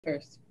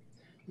First.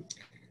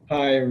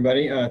 Hi,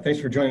 everybody.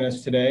 Thanks for joining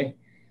us today.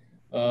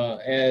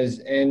 As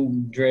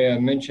Andrea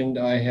mentioned,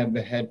 I have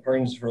had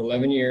Parkinson's for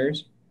 11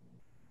 years.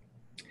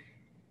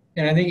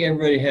 And I think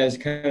everybody has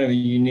kind of a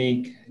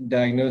unique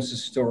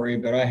diagnosis story,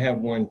 but I have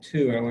one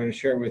too, and I want to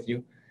share it with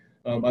you.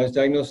 I was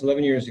diagnosed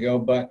 11 years ago,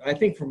 but I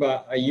think for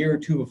about a year or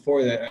two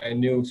before that, I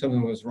knew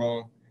something was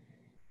wrong.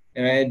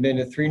 And I had been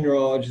to 3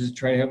 neurologists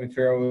trying to help me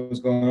figure out what was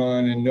going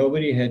on, and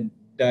nobody had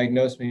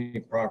diagnosed me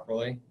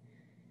properly.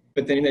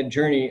 But then in that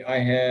journey I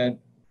had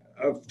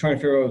of trying to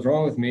figure out what was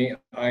wrong with me,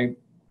 I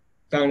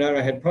found out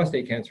I had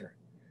prostate cancer.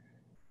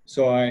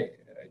 So I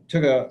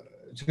took a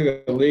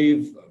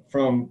leave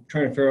from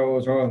trying to figure out what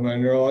was wrong with my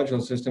neurological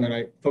system, and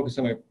I focused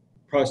on my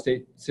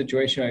prostate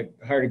situation.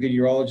 I hired a good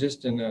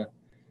urologist, and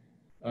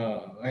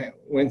I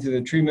went through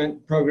the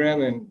treatment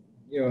program. And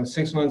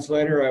 6 months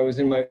later, I was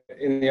in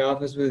the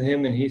office with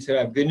him, and he said, "I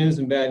have good news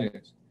and bad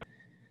news.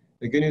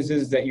 The good news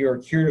is that you are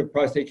cured of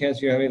prostate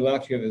cancer. You don't have any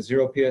left. You have a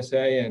 0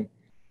 PSA, and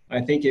I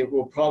think it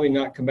will probably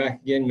not come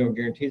back again. No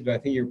guarantees, but I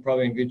think you're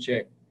probably in good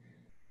shape.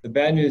 The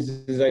bad news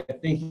is I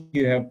think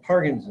you have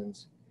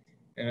Parkinson's."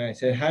 And I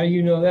said, "How do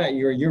you know that?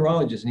 You're a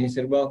urologist." And he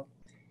said, "Well,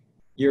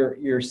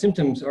 your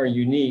symptoms are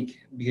unique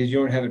because you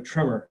don't have a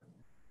tremor.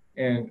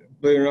 And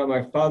believe it or not,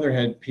 my father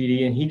had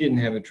PD and he didn't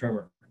have a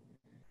tremor.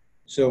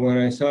 So when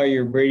I saw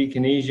your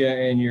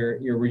bradykinesia and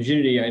your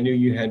rigidity, I knew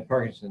you had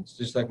Parkinson's,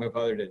 just like my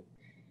father did."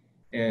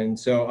 And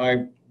so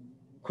I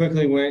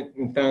quickly went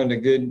and found a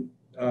good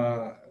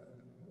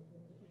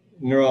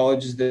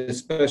neurologist that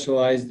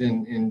specialized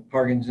in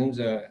Parkinson's,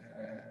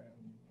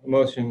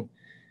 motion,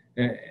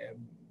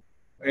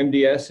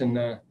 MDS, and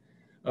the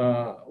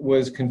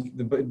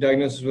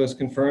diagnosis was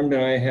confirmed,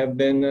 and I have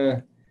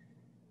been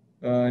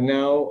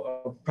now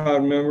a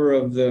proud member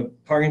of the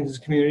Parkinson's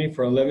community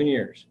for 11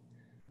 years.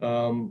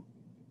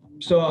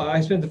 So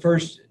I spent the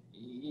first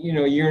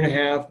year and a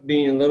half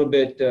being a little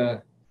bit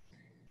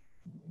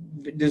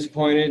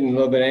disappointed and a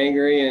little bit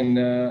angry, and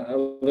a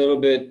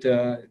little bit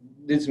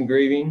did some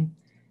grieving.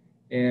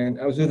 And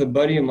I was with a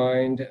buddy of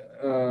mine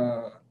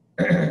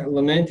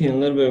lamenting a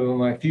little bit about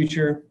my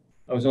future.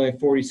 I was only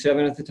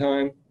 47 at the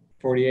time,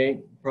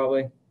 48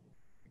 probably.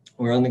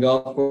 We were on the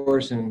golf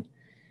course, and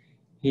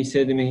he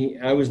said to me,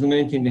 I was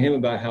lamenting to him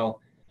about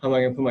how am I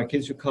going to put my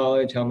kids through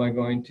college? How am I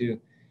going to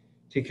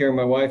take care of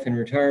my wife in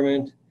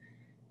retirement?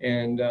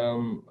 And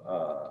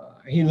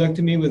he looked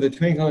at me with a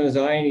twinkle in his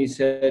eye, and he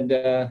said,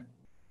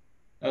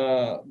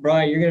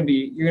 "Brian, you're going to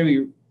be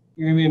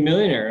a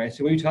millionaire." And I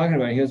said, "What are you talking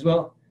about?" He goes,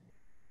 "Well,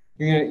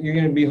 you're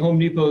going to be Home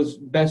Depot's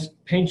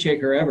best paint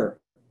shaker ever."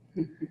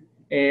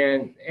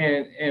 And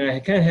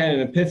I kind of had an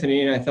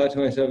epiphany, and I thought to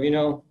myself,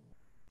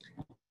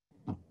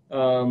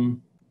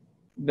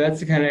 that's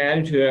the kind of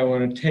attitude I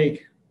want to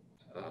take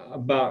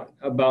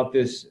about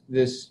this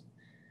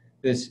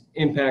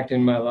impact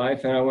in my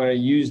life, and I want to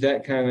use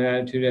that kind of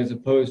attitude as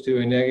opposed to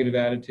a negative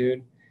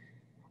attitude.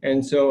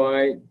 And so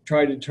I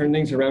tried to turn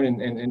things around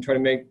and try to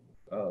make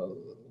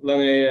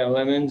lemonade out of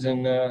lemons,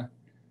 and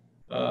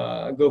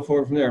go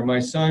forward from there. My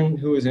son,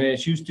 who was an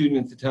ASU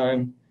student at the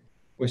time,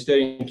 was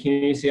studying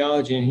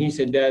kinesiology, and he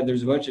said, "Dad,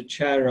 there's a bunch of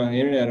chatter on the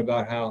internet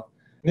about how,"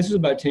 and this was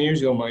about 10 years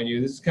ago, mind you,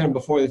 this is kind of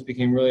before this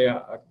became really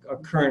a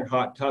current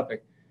hot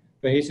topic,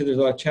 but he said there's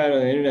a lot of chatter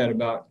on the internet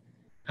about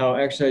how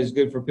exercise is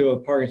good for people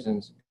with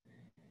Parkinson's.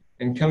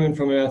 And coming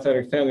from an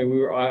athletic family,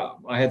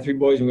 I had 3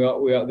 boys, and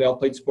they all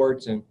played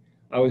sports, and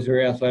I was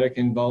very athletic,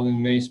 involved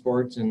in many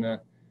sports, and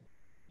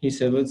he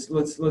said, let's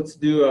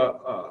do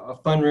a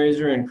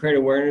fundraiser and create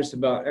awareness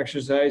about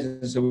exercise.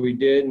 And so we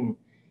did. And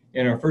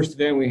in our first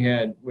event, we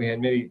had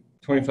maybe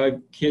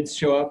 25 kids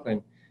show up,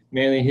 and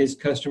mainly his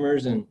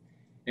customers. And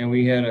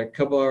we had a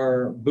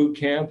couple-hour boot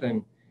camp,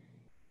 and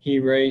he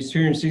raised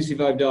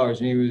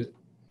 $365. And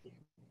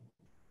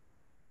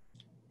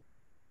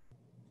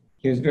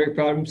he was very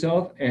proud of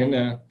himself.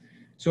 And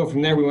so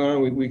from there, we went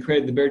on. We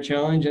created the Bear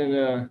Challenge,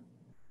 and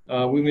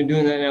we've been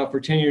doing that now for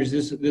 10 years.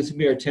 This will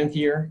be our 10th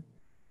year.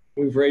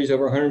 We've raised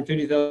over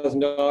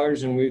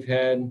 $150,000, and we've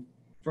had,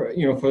 for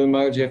the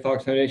Michael J.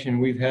 Fox Foundation,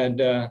 we've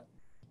had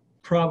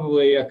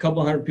probably a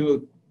couple hundred people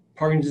with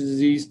Parkinson's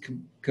disease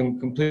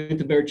complete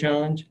the Bear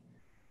Challenge.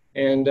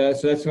 And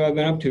so that's what I've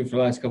been up to for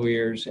the last couple of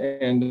years.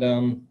 And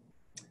then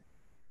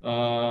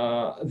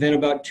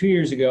about 2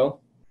 years ago,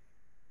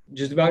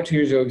 just about 2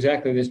 years ago,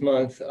 exactly this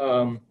month,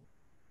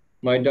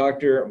 my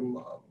doctor,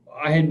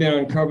 I had been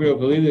on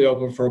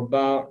carbidopa for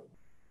about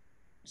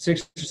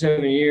 6 or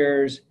 7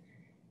 years.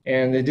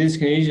 And the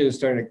dyskinesia was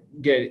starting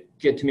to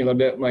get to me a little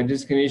bit. My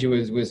dyskinesia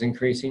was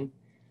increasing.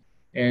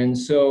 And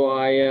so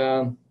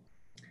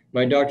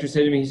my doctor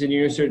said to me, he said,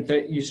 you should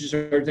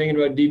start thinking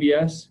about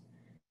DBS.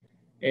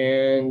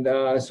 And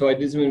so I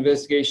did some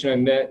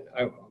investigation.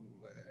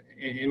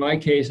 In my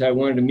case, I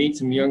wanted to meet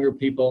some younger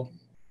people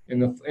in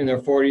their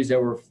 40s that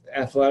were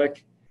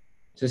athletic,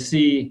 to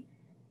see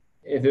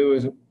if it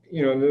was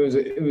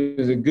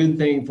a good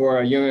thing for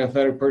a young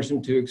athletic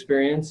person to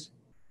experience,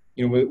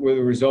 were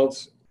the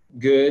results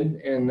good.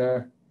 And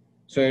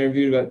so I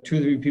interviewed about 2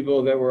 or 3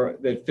 people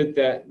that fit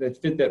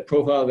that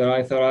profile that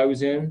I thought I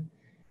was in.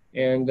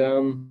 And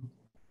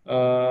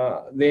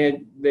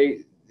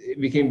it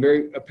became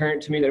very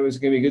apparent to me that it was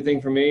going to be a good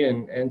thing for me.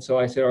 And so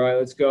I said, all right,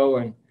 let's go.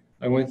 And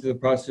I went through the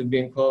process of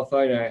being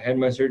qualified. I had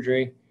my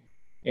surgery,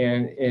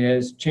 and it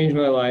has changed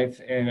my life,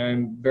 and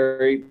I'm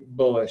very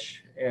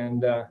bullish.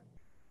 And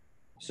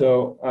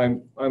so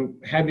I'm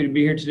happy to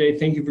be here today.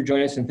 Thank you for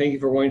joining us, and thank you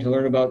for wanting to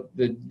learn about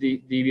the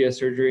DBS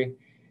surgery.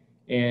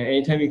 And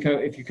anytime you come,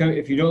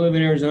 if you don't live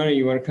in Arizona,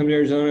 you want to come to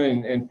Arizona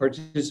and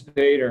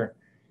participate, or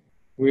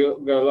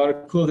we've got a lot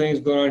of cool things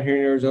going on here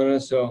in Arizona.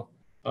 So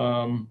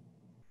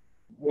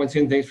once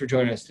again, thanks for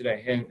joining us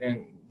today.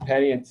 And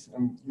Patty,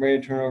 I'm ready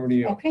to turn it over to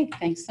you. Okay,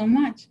 thanks so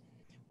much.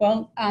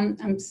 Well,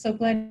 I'm so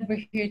glad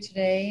we're here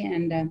today,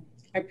 and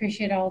I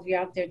appreciate all of you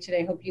out there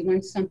today. Hope you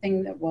learned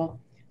something that will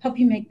help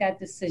you make that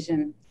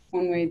decision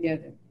one way or the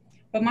other.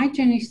 But my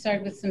journey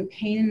started with some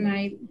pain in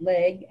my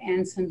leg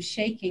and some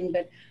shaking,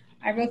 but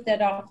I wrote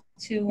that off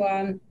to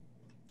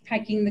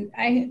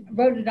I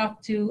wrote it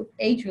off to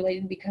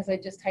age-related because I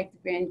just hiked the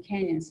Grand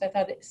Canyon. So I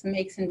thought some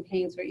aches and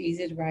pains were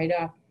easy to write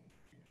off.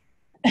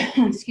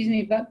 Excuse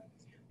me, but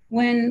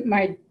when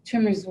my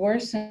tremors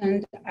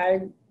worsened,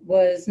 I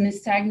was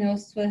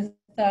misdiagnosed with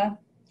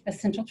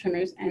essential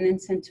tremors and then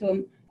sent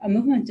to a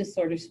movement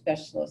disorder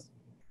specialist.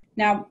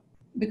 Now,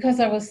 because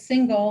I was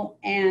single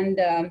and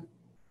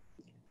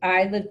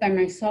I lived by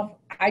myself,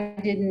 I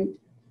didn't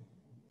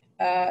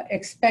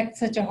expect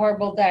such a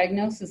horrible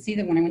diagnosis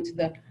either when I went to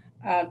the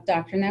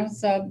doctor, and that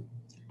was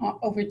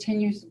over 10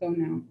 years ago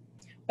now.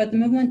 But the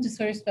movement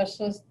disorder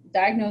specialist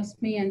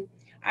diagnosed me, and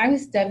I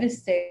was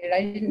devastated.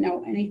 I didn't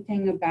know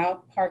anything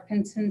about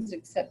Parkinson's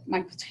except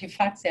Michael J.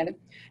 Fox had it.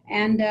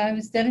 And I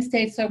was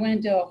devastated, so I went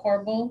into a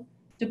horrible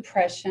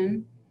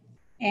depression.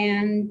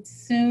 And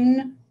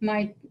soon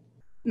my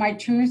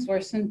tremors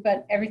worsened,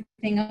 but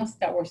everything else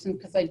got worsened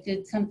because I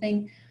did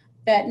something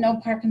that no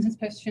Parkinson's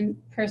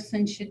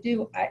person should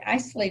do. I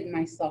isolated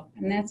myself,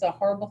 and that's a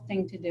horrible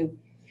thing to do.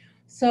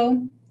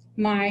 So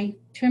my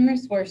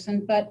tremors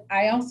worsened, but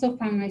I also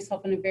found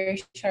myself in a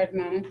very short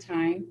amount of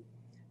time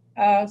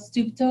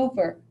stooped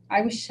over.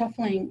 I was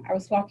shuffling. I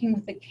was walking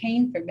with a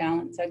cane for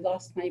balance. I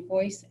lost my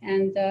voice,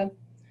 and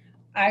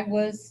I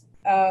was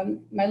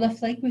my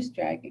left leg was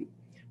dragging.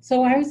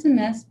 So I was a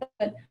mess,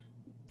 but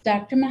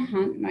Dr.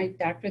 Mahant, my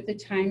doctor at the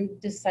time,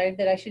 decided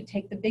that I should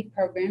take the big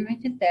program. I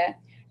did that,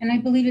 and I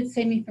believe it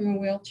saved me from a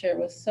wheelchair. It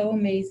was so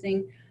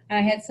amazing, and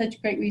I had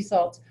such great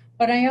results.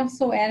 But I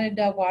also added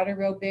water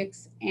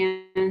aerobics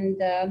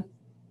and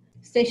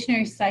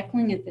stationary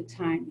cycling at the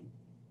time.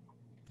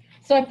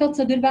 So I felt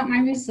so good about my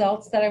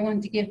results that I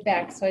wanted to give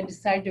back. So I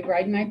decided to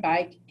ride my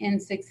bike in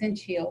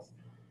 6-inch heels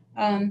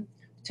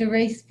to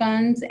raise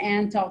funds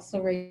and to also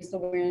raise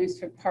awareness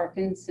for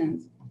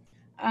Parkinson's.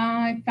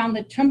 I found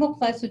the Tremble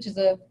Plus, which is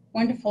a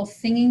wonderful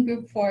singing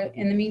group for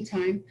In the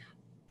Meantime,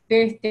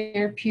 very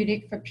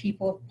therapeutic for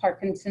people with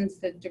Parkinson's.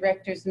 The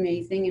director's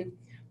amazing, and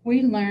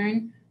we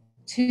learn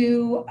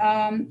to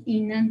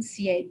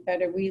enunciate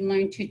better. We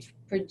learn to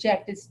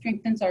project. It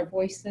strengthens our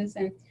voices,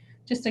 and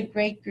just a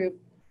great group.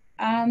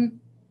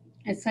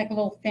 It's like a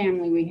little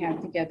family we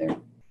have together.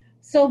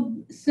 So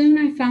soon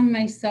I found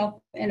myself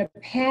in a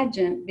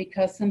pageant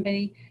because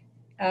somebody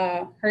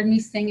heard me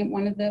sing at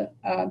one of the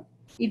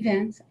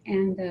events,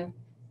 and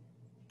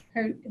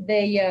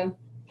they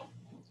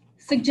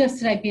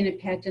suggested I be in a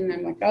pageant. And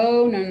I'm like,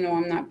 oh, no,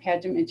 I'm not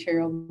pageant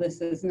material.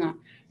 This is not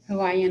who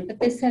I am. But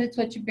they said it's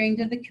what you bring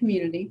to the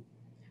community.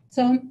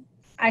 So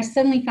I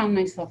suddenly found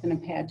myself in a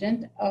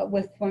pageant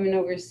with women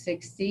over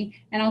 60.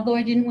 And although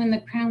I didn't win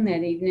the crown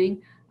that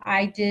evening,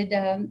 I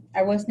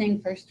was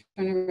named first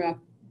runner-up.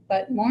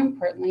 But more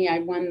importantly, I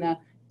won the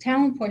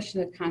talent portion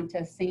of the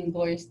contest singing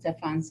Gloria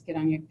Stefan's Get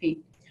on Your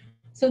Feet.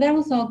 So that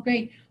was all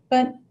great.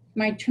 But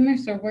my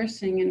tremors were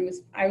worsening, and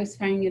I was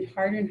finding it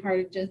harder and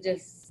harder to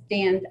just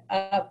stand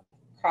up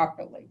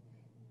properly.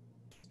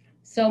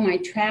 So my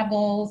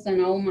travels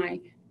and all my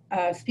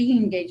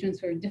speaking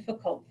engagements were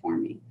difficult for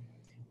me.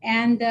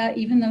 And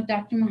even though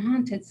Dr.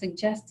 Mahant had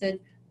suggested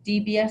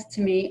DBS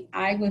to me,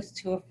 I was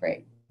too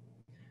afraid.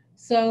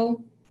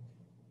 So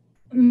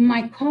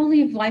my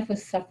quality of life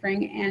was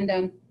suffering,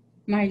 and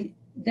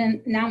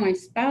now my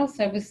spouse,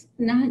 I was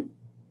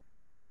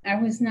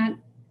not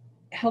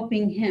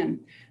helping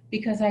him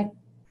because I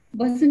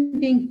wasn't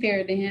being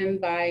fair to him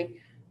by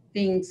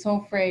being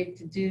so afraid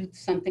to do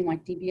something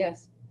like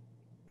DBS.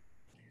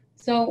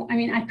 So, I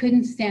mean, I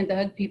couldn't stand to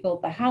hug people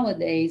at the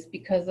holidays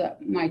because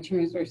my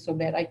tremors were so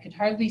bad. I could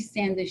hardly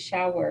stand to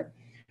shower.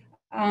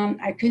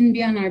 I couldn't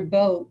be on our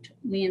boat.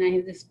 Lee and I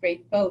had this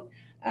great boat.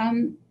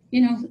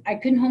 I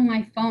couldn't hold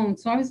my phone,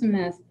 so I was a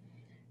mess.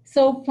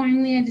 So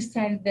finally I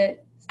decided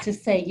to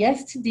say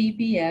yes to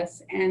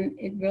DBS, and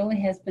it really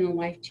has been a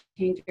life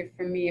changer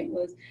for me.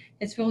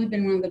 It's really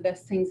been one of the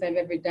best things I've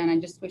ever done. I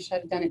just wish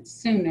I'd done it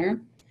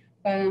sooner,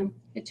 but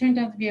it turned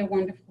out to be a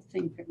wonderful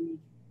thing for me.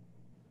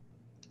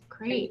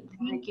 Great,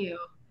 thank you.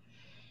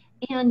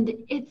 And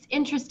it's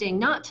interesting,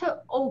 not to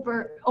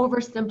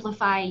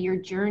oversimplify your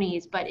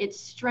journeys, but it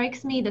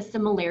strikes me the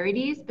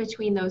similarities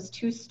between those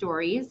two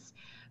stories.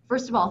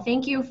 First of all,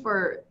 thank you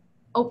for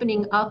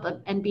opening up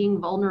and being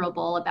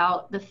vulnerable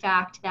about the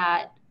fact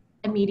that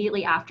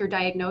immediately after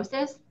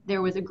diagnosis,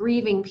 there was a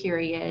grieving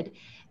period,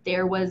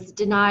 there was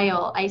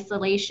denial,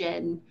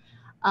 isolation.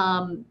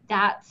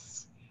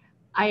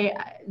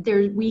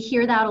 We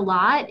hear that a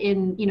lot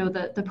in, you know,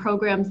 the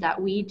programs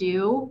that we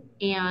do,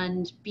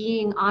 and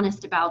being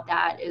honest about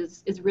that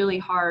is really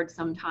hard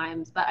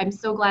sometimes. But I'm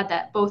so glad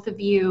that both of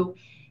you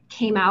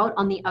came out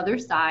on the other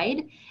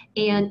side,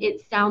 and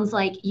it sounds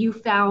like you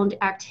found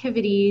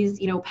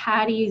activities, you know,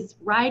 Patty's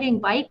riding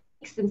bikes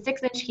in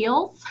 6-inch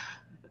heels.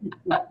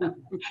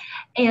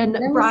 And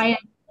Brian,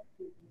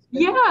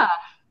 yeah,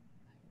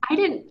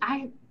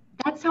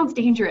 that sounds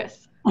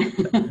dangerous. I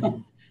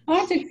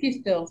took a few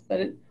spills, but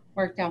it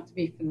worked out to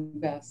be for the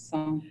best.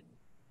 So.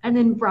 And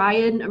then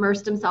Brian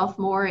immersed himself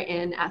more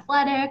in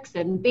athletics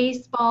and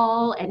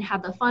baseball and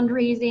had the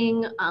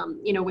fundraising,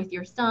 you know, with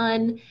your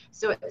son.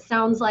 So it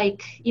sounds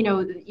like, you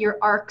know, your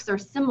arcs are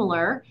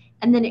similar.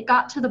 And then it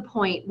got to the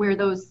point where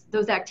those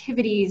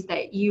activities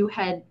that you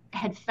had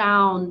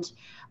found,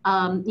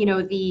 you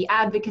know, the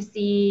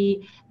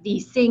advocacy, the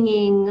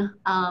singing,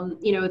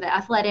 you know, the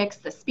athletics,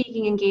 the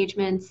speaking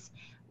engagements,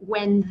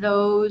 when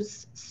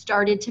those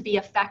started to be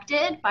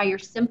affected by your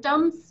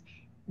symptoms,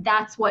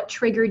 that's what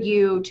triggered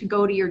you to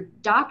go to your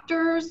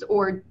doctors,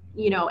 or,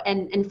 you know,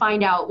 and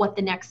find out what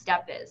the next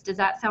step is. Does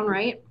that sound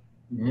right?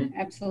 Mm-hmm.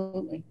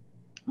 Absolutely.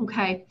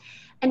 Okay.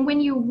 And when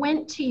you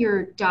went to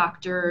your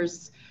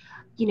doctors,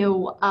 you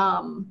know,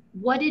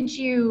 what did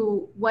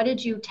you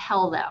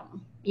tell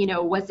them? You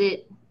know, was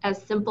it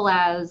as simple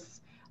as,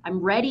 I'm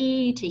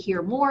ready to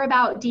hear more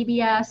about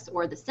DBS,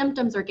 or the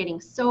symptoms are getting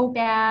so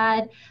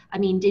bad? I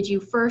mean, did you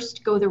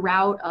first go the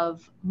route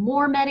of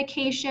more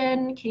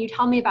medication? Can you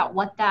tell me about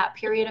what that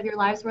period of your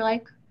lives were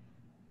like?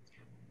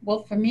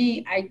 Well, for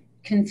me, I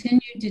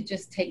continued to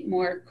just take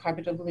more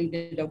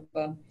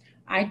carbidopa.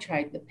 I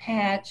tried the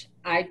patch,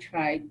 I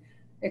tried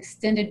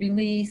extended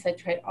release, I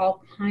tried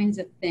all kinds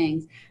of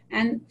things.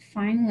 And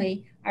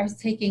finally, I was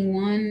taking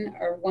 1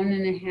 or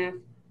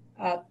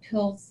 1.5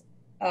 pills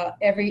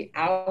every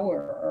hour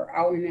or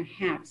hour and a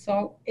half.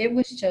 So it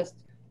was just,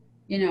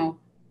 you know,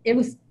 it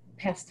was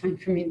past time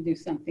for me to do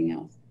something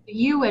else.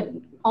 You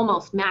had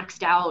almost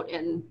maxed out,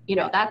 and, you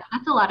know, that's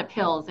a lot of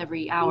pills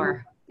every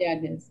hour. Yeah,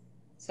 it is.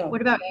 So what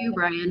about you,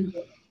 Brian?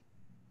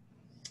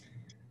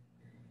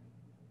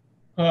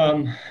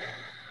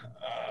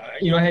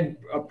 You know, I had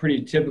a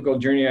pretty typical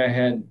journey. I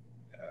had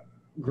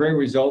great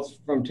results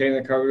from taking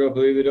the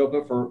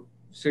carbidopa for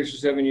 6 or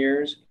 7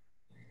 years.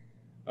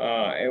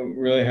 It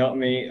really helped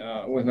me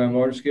with my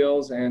motor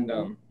skills, and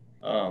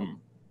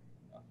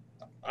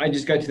I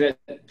just got to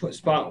that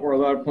spot where a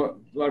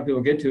lot of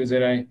people get to, is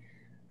that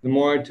the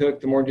more I took,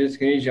 the more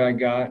dyskinesia I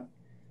got.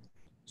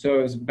 So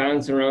it was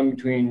bouncing around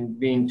between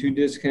being too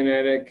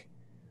dyskinetic.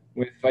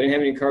 If I didn't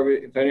have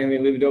any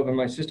levodopa in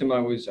my system, I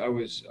was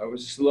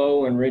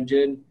slow and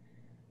rigid,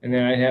 and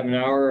then I'd have an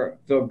hour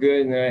felt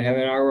good, and then I'd have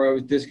an hour where I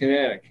was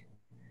dyskinetic.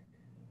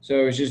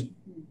 So it was just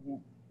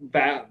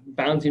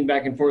bouncing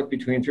back and forth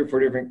between 3 or 4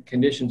 different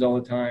conditions all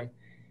the time.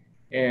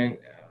 And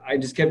I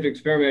just kept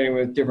experimenting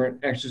with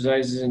different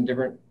exercises and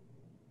different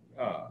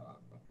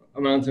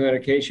amounts of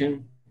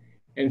medication.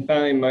 And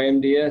finally, my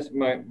MDS,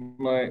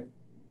 my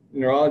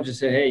neurologist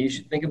said, hey, you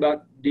should think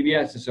about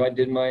DBS. And so I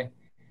did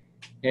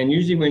and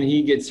usually when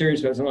he gets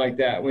serious about something like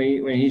that,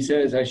 when he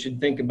says I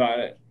should think about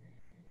it,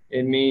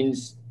 it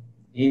means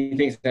he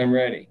thinks I'm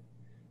ready.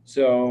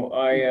 So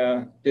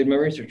I did my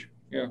research,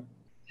 yeah.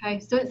 Okay,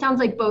 so it sounds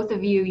like both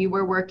of you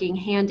were working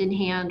hand in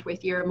hand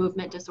with your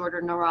movement disorder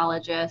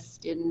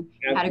neurologist, and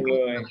had a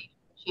great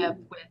relationship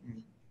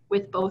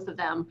with both of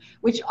them,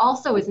 which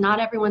also is not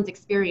everyone's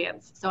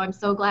experience. So I'm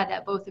so glad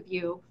that both of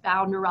you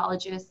found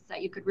neurologists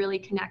that you could really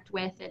connect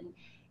with, and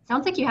it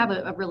sounds like you have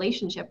a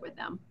relationship with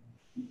them.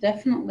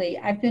 Definitely.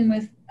 I've been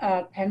with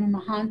Padma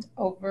Mahant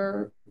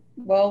over,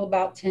 well,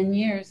 about 10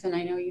 years, and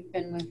I know you've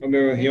been with... I've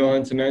been with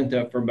Johan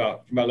Samantha for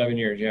about 11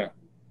 years, yeah.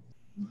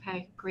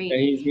 Okay, great.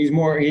 And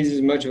he's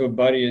as much of a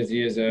buddy as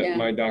he is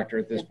my doctor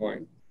at this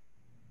point.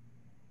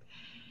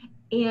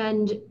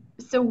 And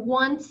so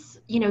once,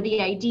 you know,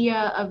 the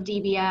idea of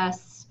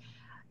DBS,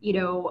 you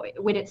know,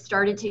 when it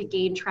started to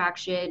gain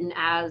traction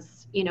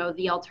as, you know,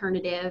 the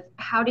alternative,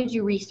 how did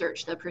you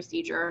research the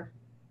procedure?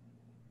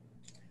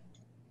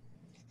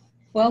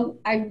 Well,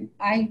 I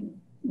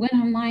went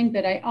online,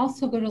 but I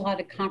also go to a lot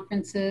of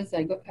conferences.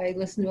 I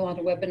listen to a lot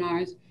of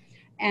webinars,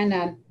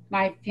 and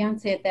my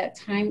fiance at that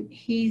time,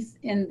 he's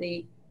in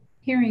the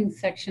hearing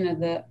section of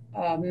the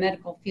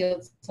medical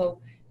field. So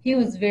he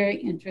was very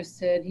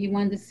interested. He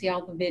wanted to see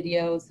all the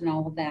videos and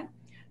all of that.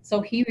 So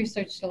he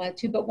researched a lot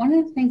too. But one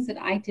of the things that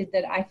I did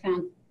that I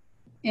found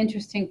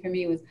interesting for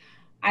me was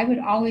I would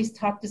always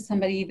talk to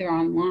somebody either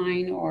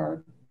online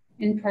or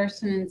in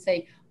person and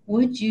say,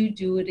 would you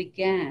do it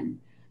again?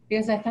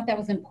 Because I thought that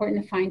was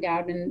important to find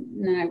out.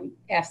 And then I would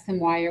ask them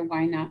why or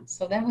why not.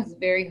 So that was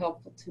very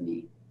helpful to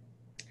me.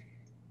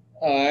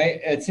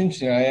 It's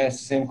interesting. I asked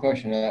the same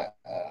question.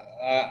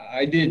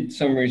 I did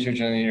some research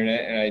on the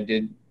internet,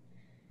 and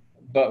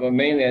but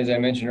mainly, as I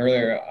mentioned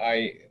earlier,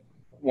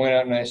 went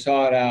out and I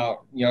sought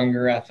out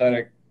younger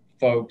athletic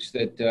folks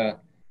that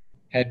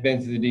had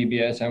been through the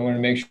DBS. I wanted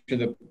to make sure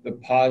the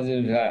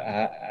positives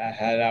I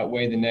had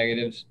outweighed the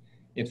negatives,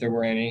 if there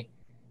were any.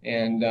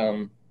 And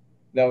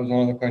that was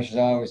one of the questions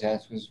I always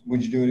asked was,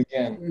 would you do it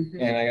again? Mm-hmm.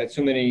 And I got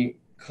so many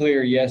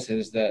clear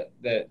yeses that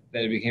it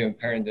became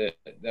apparent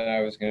that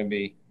I was going to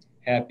be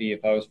happy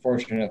if I was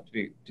fortunate enough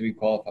to be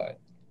qualified.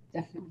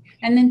 Definitely.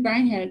 And then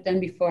Brian had it done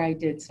before I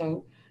did.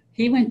 So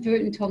he went through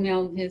it and told me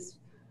all of his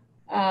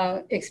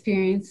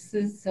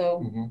experiences.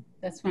 So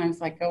that's when I was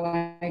like, oh,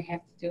 I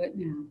have to do it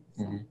now.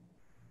 So.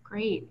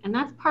 Great. And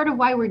that's part of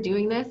why we're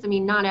doing this. I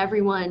mean, not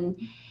everyone,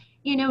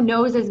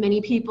 knows as many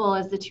people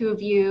as the two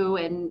of you.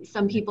 And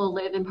some people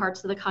live in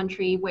parts of the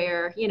country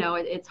where,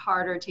 it's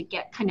harder to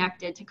get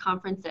connected to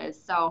conferences.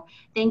 So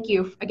thank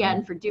you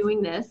again for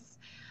doing this.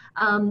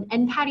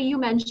 And Patty, you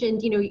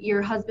mentioned,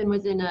 your husband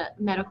was in a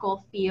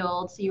medical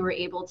field, so you were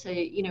able to,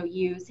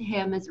 use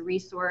him as a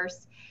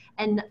resource.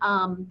 And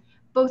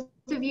both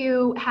of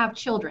you have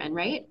children,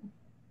 right?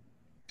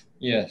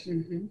 Yes.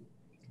 Mm-hmm.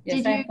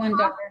 Yes, I have one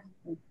daughter.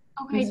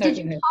 Okay, did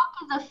you talk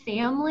as a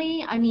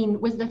family? I mean,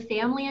 was the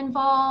family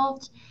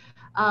involved?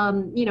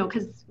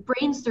 Because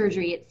brain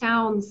surgery, it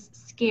sounds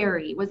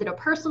scary. Was it a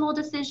personal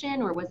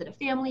decision or was it a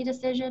family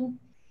decision?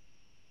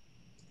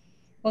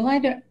 Well,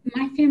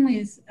 my family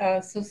is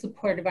so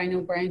supportive. I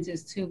know Brian's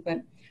is too,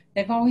 but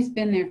they've always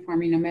been there for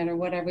me no matter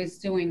what I was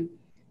doing.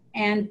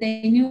 And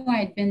they knew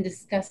I'd been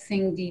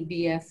discussing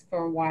DBS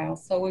for a while,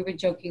 so we were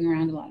joking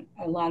around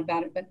a lot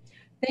about it, but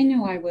they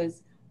knew I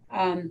was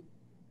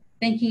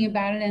thinking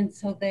about it, and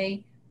so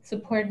they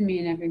supported me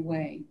in every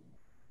way.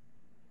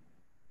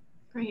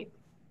 Great.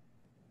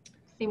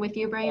 Same with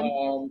you,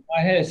 Brian?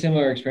 I had a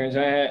similar experience.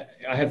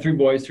 I had three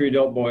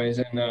adult boys,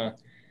 and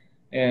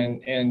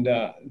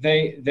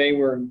they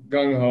were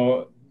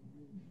gung-ho.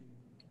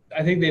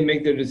 I think they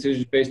make their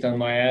decisions based on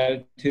my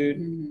attitude.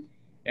 Mm-hmm.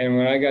 And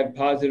when I got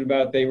positive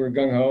about it, they were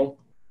gung-ho.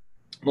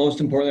 Most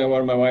importantly, I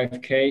wanted my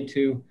wife, Kay,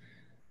 to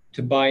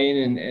buy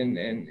in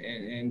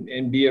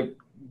and be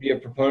a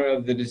proponent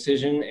of the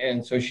decision.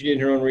 And so she did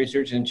her own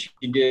research, and she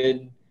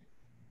did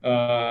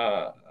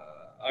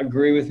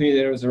agree with me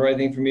that it was the right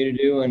thing for me to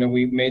do. And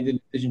we made the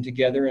decision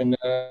together, and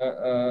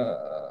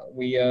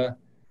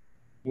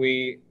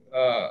we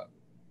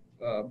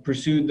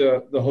pursued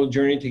the whole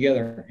journey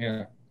together.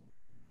 Yeah.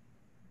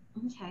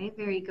 Okay,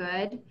 very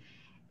good.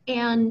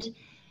 And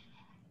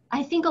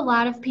I think a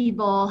lot of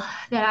people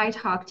that I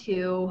talk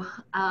to,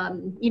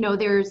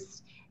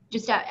 there's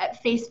just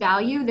at face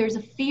value, there's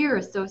a fear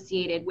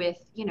associated with,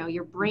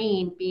 your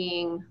brain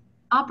being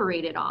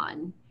operated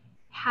on.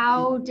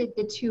 How did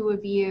the two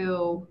of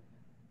you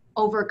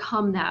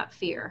overcome that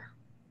fear?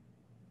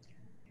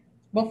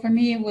 Well, for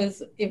me, it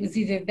was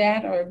either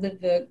that or live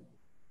the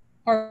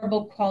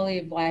horrible quality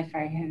of life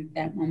I had at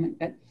that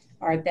moment,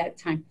 or at that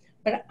time.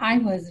 But I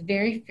was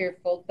very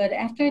fearful. But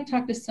after I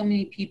talked to so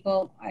many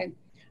people,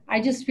 I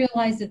just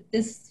realized that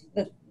this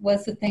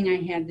was the thing I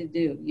had to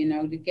do,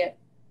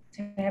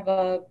 to have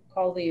a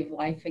quality of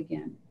life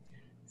again.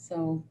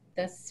 So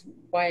that's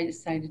why I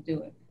decided to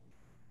do it.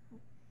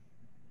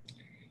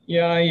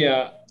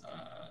 Yeah.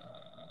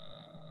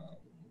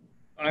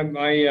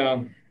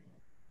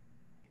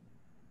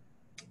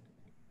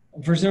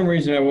 For some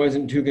reason, I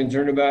wasn't too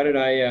concerned about it.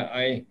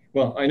 I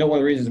know one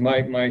of the reasons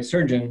my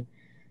surgeon,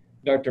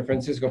 Dr.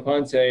 Francisco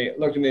Ponce,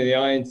 looked at me in the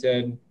eye and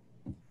said,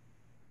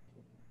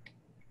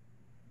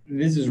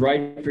 "This is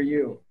right for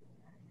you."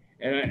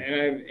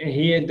 And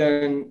he had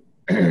done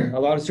a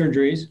lot of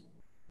surgeries,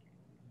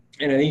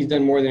 and I think he's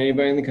done more than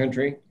anybody in the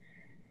country.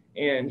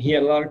 And he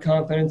had a lot of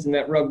confidence, and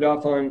that rubbed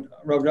off on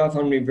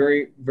me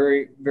very,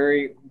 very,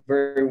 very,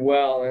 very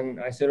well. And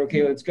I said,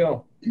 "Okay, let's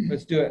go.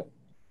 Let's do it."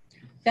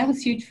 That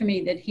was huge for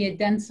me that he had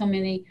done so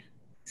many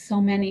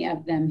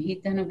of them.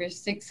 He'd done over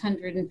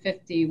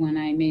 650 when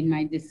I made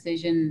my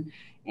decision.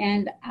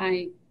 And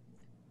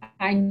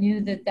I knew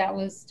that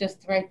was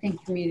just the right thing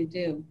for me to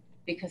do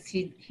because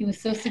he was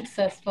so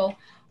successful.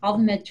 All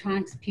the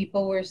Medtronics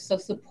people were so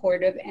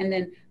supportive. And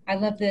then I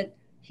love that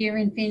here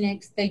in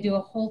Phoenix, they do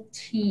a whole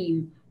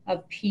team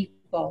of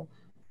people.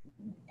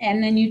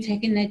 And then you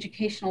take an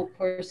educational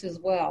course as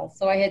well.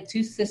 So I had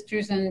two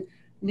sisters and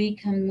Lee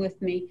come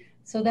with me.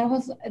 So that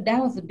was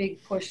a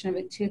big portion of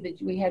it too,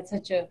 that we had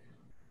such a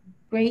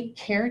great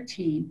care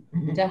team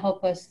to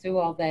help us through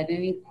all that.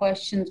 Any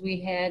questions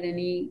we had,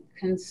 any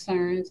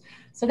concerns.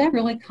 So that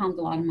really calmed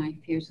a lot of my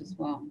fears as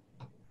well.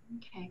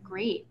 Okay,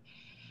 great.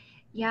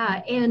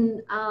 Yeah,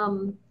 and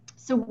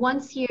so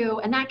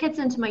and that gets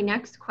into my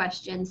next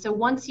question. So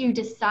once you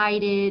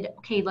decided,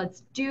 okay,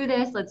 let's do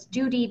this, let's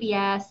do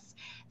DBS,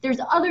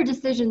 there's other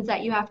decisions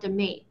that you have to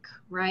make,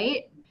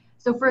 right?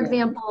 So for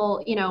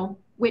example,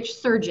 which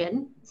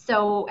surgeon?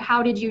 So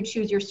how did you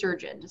choose your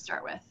surgeon to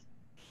start with?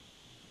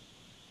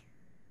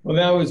 Well,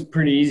 that was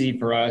pretty easy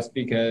for us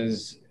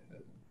because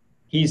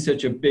he's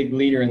such a big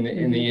leader in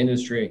the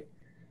industry,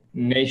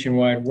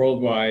 nationwide,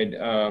 worldwide.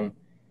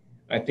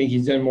 I think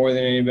he's done more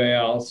than anybody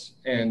else,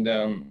 and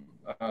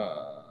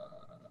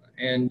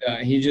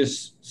he's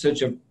just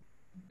such a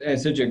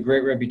has such a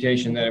great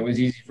reputation that it was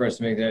easy for us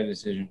to make that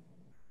decision.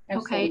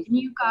 Okay, Absolutely. and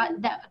you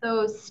got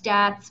those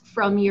stats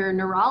from your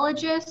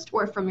neurologist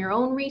or from your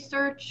own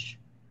research?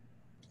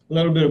 A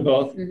little bit of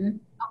both. Mm-hmm.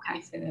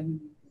 Okay.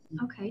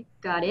 Okay,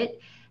 got it.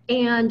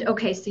 And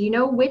okay, so you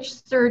know which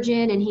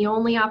surgeon, and he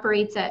only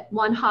operates at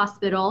one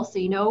hospital, so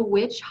you know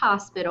which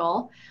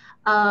hospital.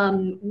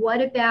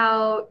 What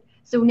about,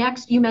 so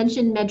next you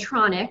mentioned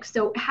Medtronic.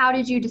 So how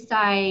did you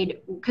decide,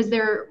 because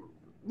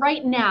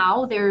right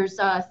now there's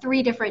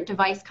 3 different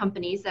device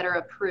companies that are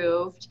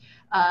approved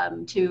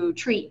to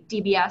treat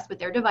DBS with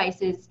their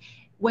devices.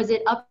 Was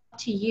it up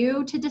to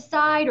you to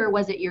decide, or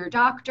was it your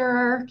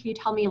doctor? Can you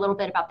tell me a little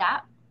bit about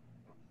that?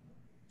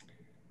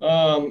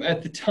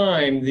 At the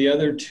time, the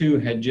other 2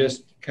 had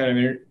just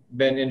kind of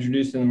been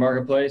introduced in the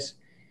marketplace,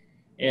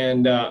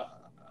 and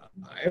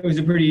it was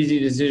a pretty easy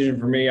decision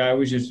for me. I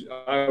was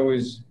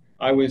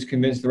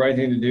convinced the right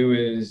thing to do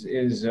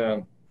is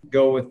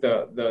go with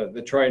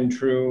the tried and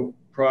true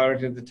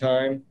product at the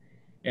time,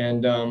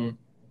 and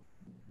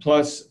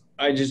plus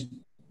I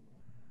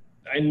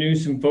knew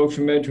some folks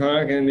from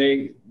Medtronic, and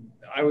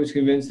I was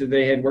convinced that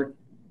they had worked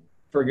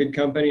for a good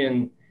company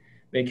and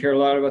they cared a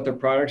lot about their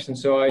products, and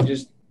so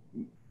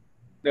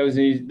that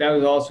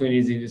was also an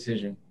easy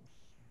decision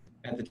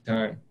at the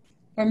time.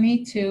 For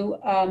me too,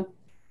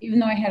 even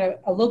though I had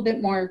a little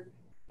bit more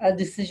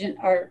decision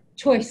or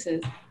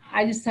choices,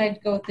 I decided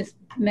to go with this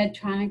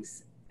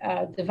Medtronic's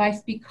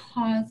device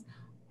because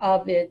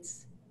of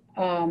its,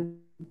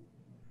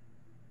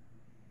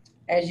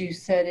 as you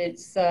said,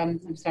 it's,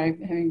 I'm sorry,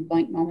 I'm having a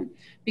blank moment,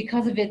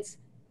 because of its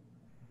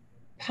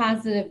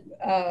positive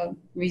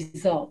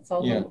results,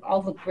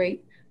 all the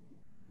great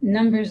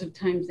numbers of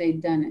times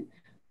they've done it.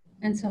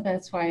 And so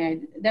that's why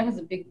that was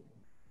a big,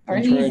 or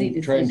an easy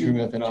decision. Tried and true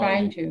methodology.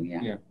 Tried and true,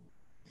 yeah.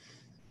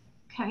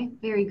 Okay,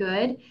 very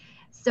good.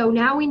 So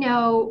now we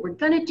know we're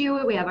going to do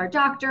it. We have our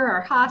doctor, our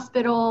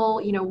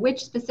hospital, you know,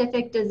 which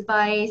specific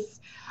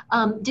device.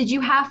 Did you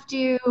have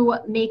to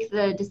make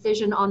the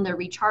decision on the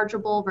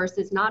rechargeable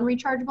versus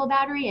non-rechargeable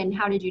battery, and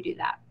how did you do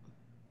that?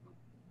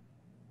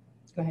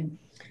 Go ahead.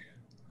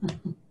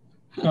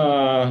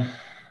 That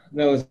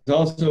was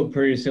also a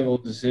pretty simple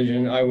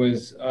decision.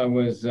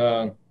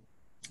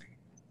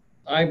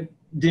 I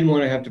didn't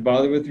want to have to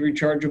bother with the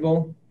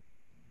rechargeable.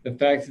 The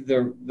fact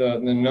that the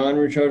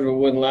non-rechargeable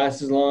wouldn't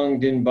last as long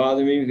didn't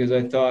bother me, because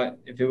I thought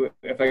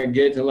if I could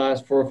get it to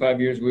last 4 or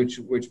 5 years,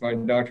 which my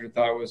doctor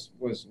thought was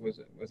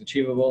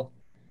achievable,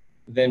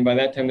 then by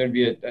that time there'd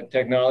be a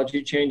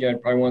technology change.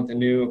 I'd probably want the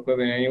new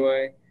equipment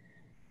anyway,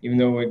 even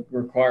though it would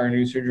require a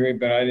new surgery.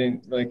 But I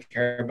didn't really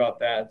care about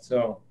that,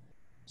 so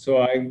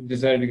I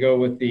decided to go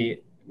with the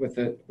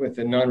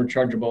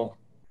non-rechargeable,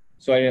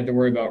 so I didn't have to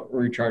worry about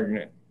recharging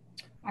it.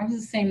 I was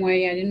the same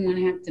way. I didn't want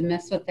to have to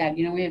mess with that.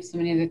 You know, we have so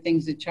many other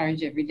things to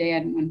charge every day. I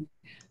didn't want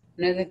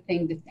another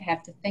thing to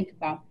have to think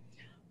about.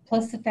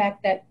 Plus the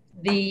fact that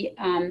the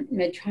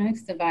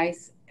Medtronic's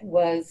device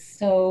was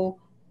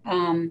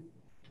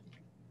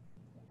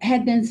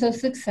had been so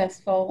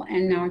successful,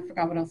 and now I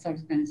forgot what else I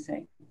was going to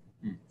say.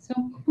 So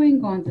we can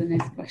go on to the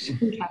next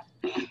question.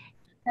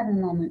 Have a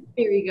moment.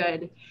 Very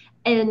good.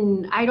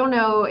 And I don't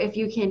know if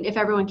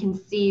everyone can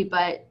see,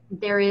 but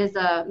there is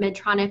a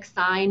Medtronic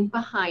sign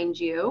behind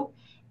you.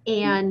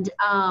 And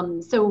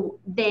so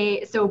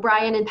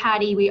Brian and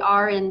Patty, we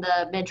are in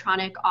the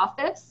Medtronic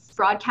office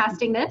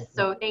broadcasting this.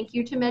 So thank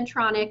you to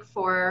Medtronic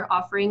for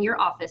offering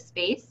your office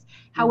space.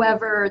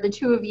 However, the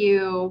 2 of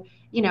you,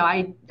 you know,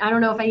 I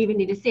don't know if I even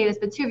need to say this,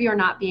 but 2 of you are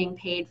not being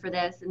paid for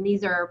this. And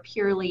these are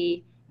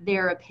purely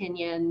their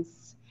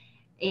opinions.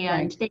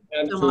 And thank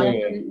you so much.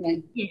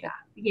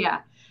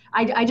 Yeah.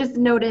 I just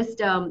noticed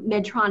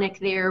Medtronic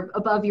there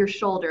above your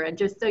shoulder, and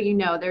just so you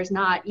know, there's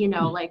not, you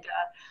know, like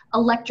a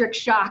electric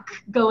shock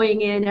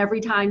going in every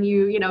time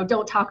you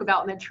don't talk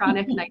about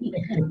Medtronic.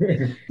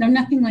 No,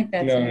 nothing like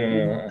that.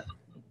 No.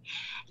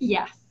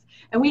 Yes,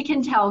 and we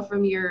can tell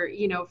from your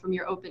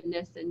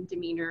openness and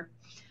demeanor.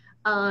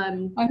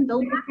 If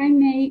I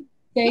may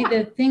say,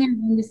 the thing I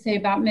wanted to say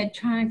about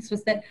Medtronics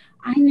was that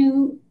I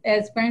knew,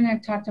 as Brian and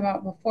I've talked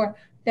about before,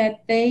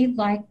 that they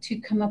like to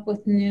come up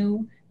with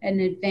new and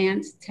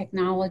advanced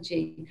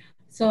technology.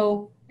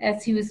 So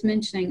as he was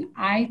mentioning,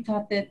 I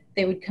thought that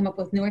they would come up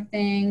with newer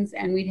things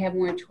and we'd have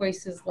more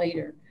choices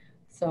later.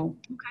 So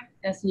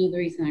that's another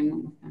reason I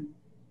went with them.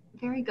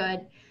 Very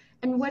good.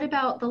 And what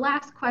about the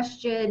last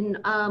question,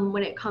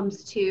 when it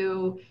comes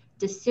to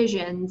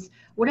decisions,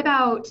 what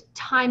about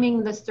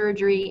timing the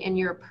surgery in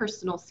your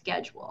personal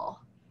schedule?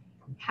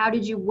 How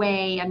did you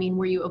weigh? I mean,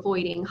 were you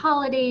avoiding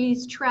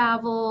holidays,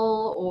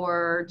 travel,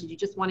 or did you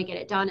just want to get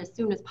it done as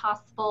soon as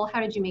possible? How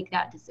did you make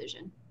that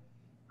decision?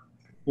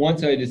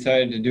 Once I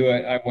decided to do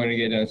it, I wanted to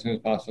get it done as soon as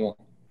possible.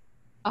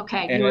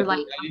 Okay, and you were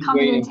like, I'm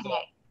coming in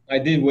today. I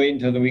did wait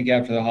until the week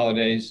after the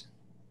holidays,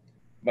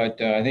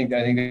 but I think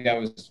that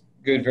was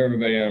good for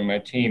everybody on my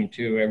team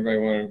too. I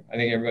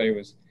think everybody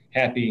was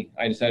happy.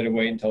 I decided to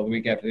wait until the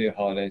week after the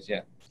holidays.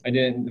 Yeah, I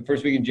did it the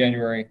first week in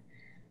January,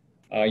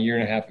 a year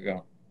and a half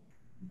ago.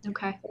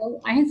 Okay.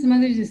 Well, I had some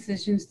other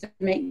decisions to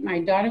make. My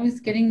daughter was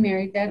getting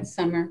married that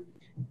summer,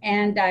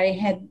 and I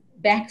had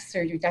back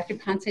surgery. Dr.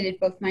 Ponce did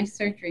both my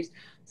surgeries.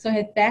 So I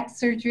had back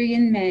surgery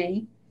in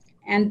May,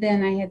 and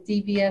then I had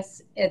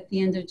DBS at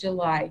the end of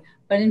July.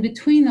 But in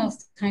between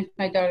those times,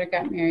 my daughter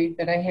got married,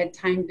 but I had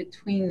time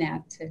between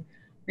that to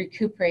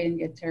recuperate and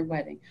get to her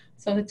wedding.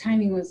 So the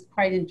timing was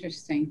quite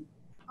interesting.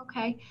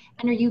 Okay.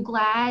 And are you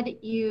glad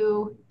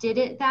you did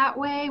it that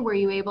way? Were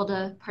you able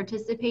to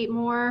participate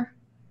more?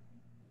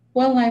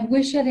 Well, I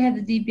wish I'd had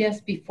the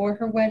DBS before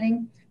her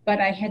wedding, but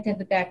I had to have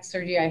the back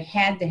surgery. I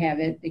had to have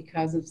it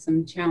because of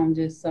some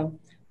challenges. So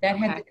that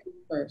had to come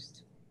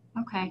first.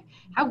 Okay.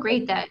 How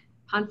great that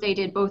Ponce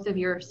did both of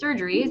your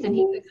surgeries and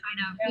he could kind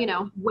of, you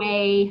know,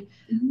 weigh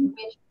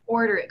which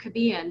order it could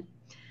be in.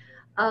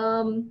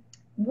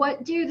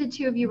 What do the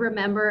two of you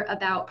remember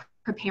about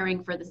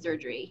preparing for the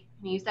surgery?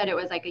 You said it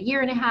was like 1.5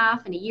 years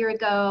and a year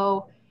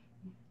ago.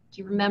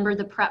 Do you remember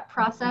the prep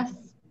process?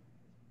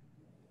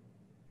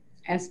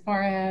 As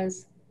far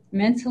as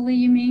mentally,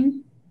 you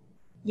mean?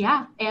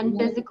 Yeah, and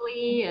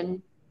physically,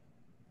 and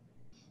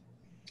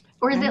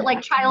or is it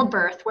like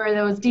childbirth where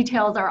those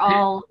details are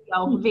all, you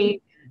know,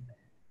 vague?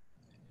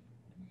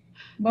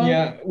 Well,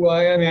 yeah, well,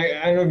 I mean,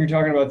 I don't know if you're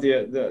talking about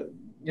the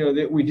you know,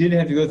 that we did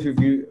have to go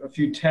through a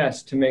few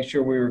tests to make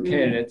sure we were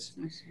candidates.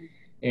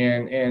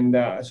 And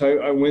so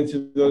I went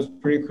through those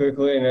pretty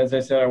quickly. And as I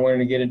said, I wanted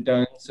to get it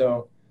done.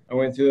 So I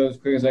went through those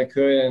as quick as I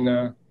could.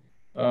 And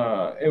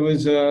it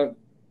was a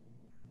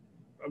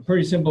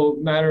pretty simple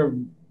matter of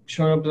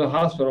showing up to the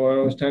hospital when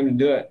it was time to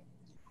do it.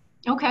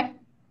 Okay.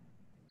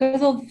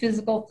 Those are the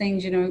physical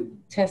things, you know,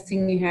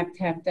 testing you have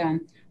to have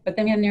done. But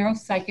then we have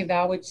neuropsych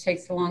eval, which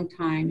takes a long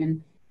time.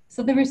 And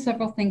so there were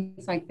several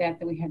things like that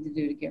we had to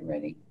do to get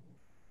ready.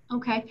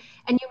 Okay.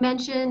 And you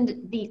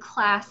mentioned the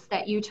class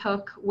that you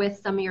took with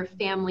some of your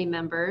family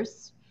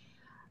members.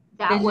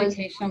 That was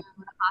at the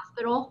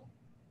hospital?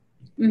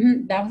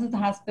 Mm-hmm. That was at the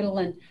hospital,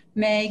 and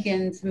Meg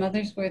and some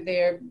others were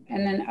there,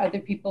 and then other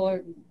people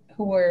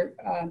who were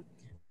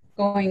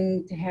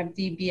going to have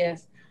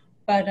DBS.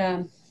 But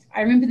I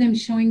remember them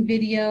showing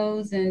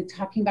videos and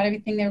talking about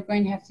everything they were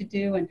going to have to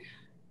do.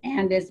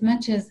 And as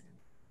much as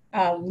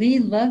Lee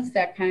loves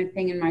that kind of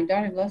thing, and my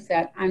daughter loves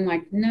that, I'm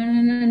like,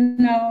 no,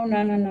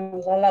 la, la,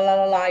 la,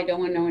 la, la, I don't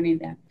want to know any of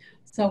that.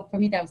 So for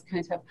me, that was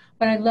kind of tough.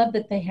 But I love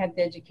that they had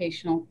the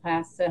educational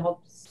class to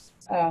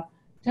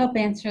help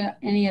answer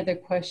any other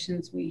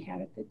questions we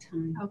had at the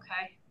time.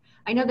 Okay.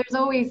 I know there's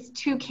always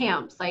two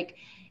camps. Like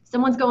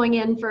someone's going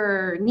in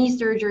for knee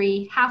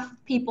surgery, half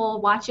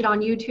people watch it on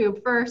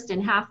YouTube first,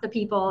 and half the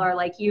people are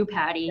like you,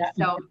 Patty. Yeah.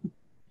 So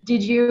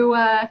did you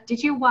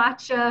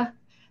watch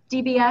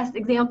DBS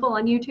example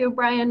on YouTube,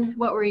 Brian?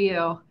 What were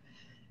you?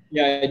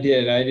 Yeah, I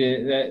did.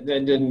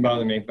 That didn't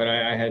bother me, but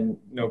I had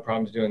no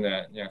problems doing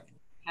that. Yeah.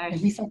 Okay.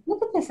 He's like,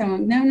 look at this. I'm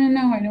like,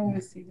 no, I don't want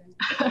to see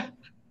that.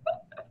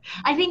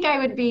 I think I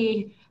would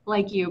be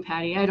like you,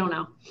 Patty. I don't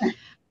know.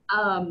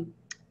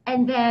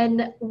 And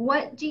then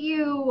what do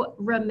you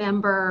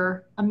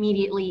remember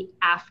immediately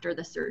after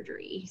the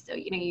surgery? So,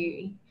 you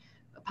know,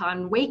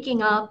 upon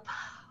waking up,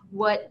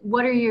 what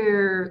are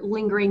your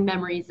lingering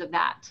memories of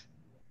that?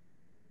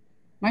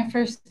 My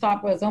first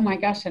thought was, oh my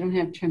gosh, I don't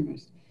have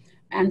tremors.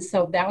 And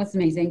so that was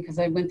amazing because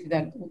I went through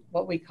that,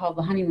 what we call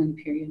the honeymoon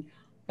period.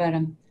 But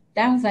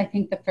that was, I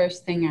think, the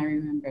first thing I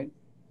remembered.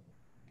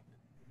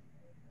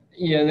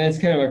 Yeah, and that's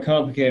kind of a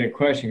complicated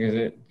question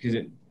because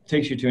it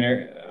takes you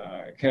to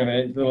kind of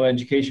a little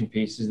education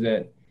piece. Is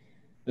that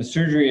the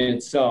surgery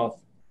itself?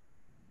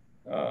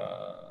 You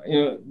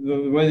know,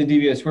 the way the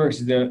DBS works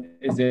is the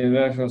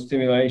electrical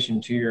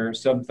stimulation to your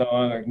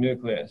subthalamic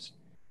nucleus,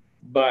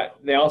 but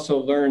they also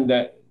learned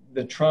that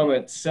the trauma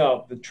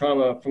itself, the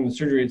trauma from the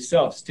surgery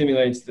itself,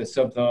 stimulates the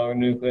subthalamic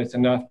nucleus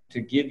enough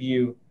to give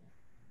you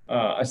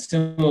a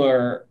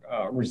similar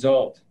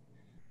result,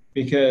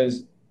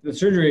 because the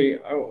surgery,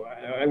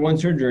 at one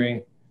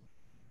surgery,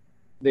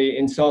 they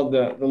installed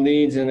the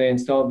leads and they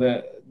installed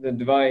the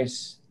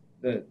device,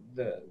 the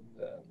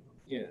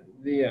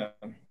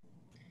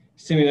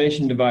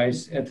stimulation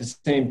device at the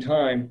same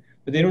time,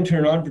 but they don't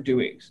turn it on for 2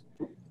 weeks.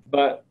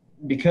 But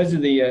because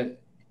of the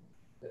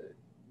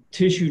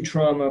tissue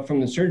trauma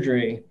from the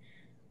surgery,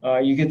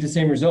 you get the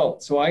same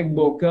result. So I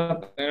woke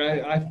up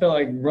and I felt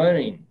like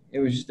running. It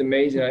was just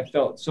amazing. I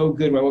felt so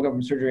good when I woke up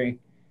from surgery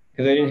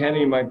because I didn't have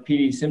any of my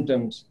PD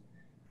symptoms.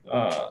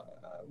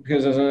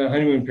 Because I was on a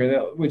honeymoon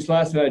period, which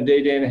lasted about a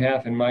day and a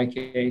half in my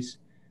case.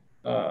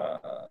 So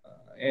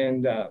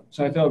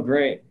I felt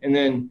great. And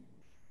then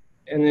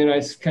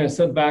I kind of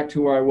slipped back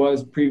to where I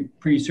was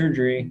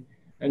pre-surgery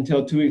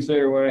until 2 weeks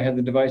later when I had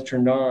the device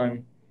turned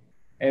on.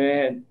 And I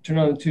had turned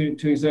on two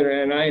weeks later,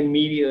 and I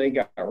immediately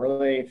got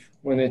relief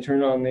when they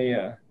turned on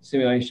the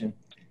stimulation.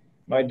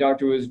 My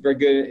doctor was very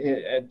good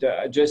at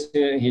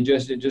adjusting it. He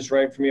adjusted it just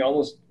right for me,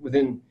 almost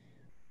within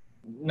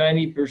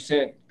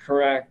 90%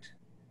 correct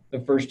the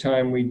first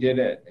time we did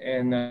it,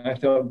 and I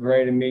felt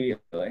great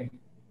immediately.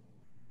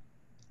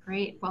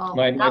 Great. Well,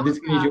 my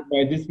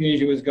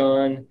dyskinesia was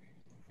gone,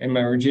 and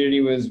my rigidity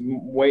was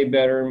way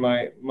better.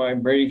 My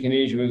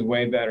bradykinesia was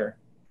way better.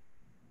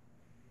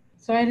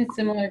 So I had a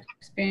similar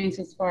experience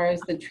as far as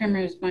the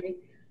tremors.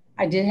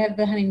 I did have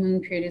the honeymoon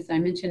period, as I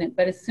mentioned it,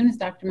 but as soon as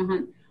Dr.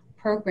 Mahant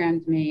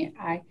programmed me,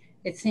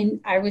 it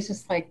seemed I was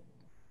just like,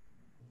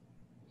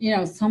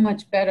 so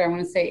much better. I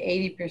want to say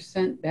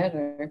 80%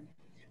 better.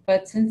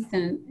 But since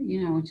then,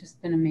 it's just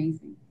been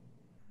amazing.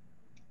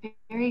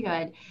 Very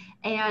good.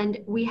 And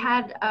we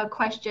had a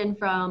question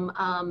from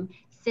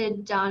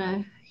Sid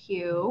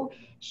Donahue.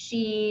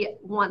 She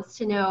wants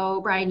to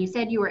know, Brian, you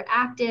said you were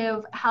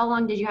active. How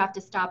long did you have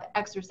to stop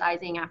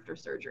exercising after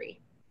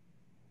surgery?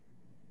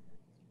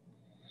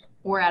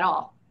 Or at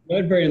all?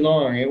 Not very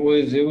long. It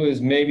was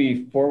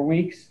maybe 4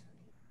 weeks.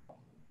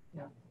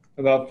 Yeah.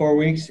 About 4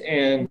 weeks,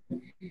 and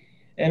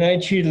I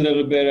cheated a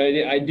little bit.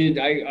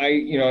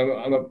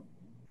 I'm a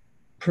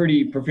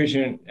pretty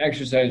proficient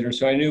exerciser,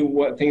 so I knew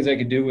what things I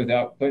could do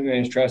without putting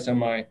any stress on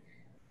my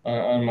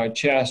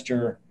chest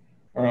or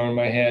on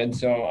my head.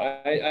 So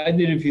I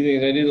did a few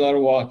things. I did a lot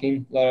of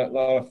walking, a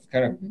lot of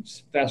kind of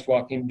fast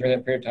walking during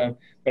that period of time.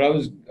 But I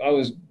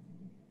was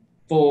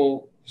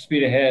full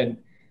speed ahead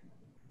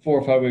 4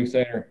 or 5 weeks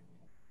later.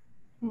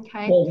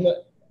 Okay.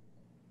 Well,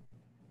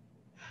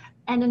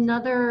 and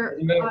another.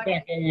 As a matter of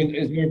fact,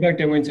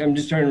 I'm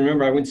just trying to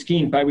remember. I went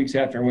skiing 5 weeks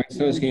after. I went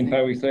snow skiing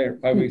 5 weeks later.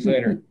 5 weeks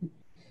later.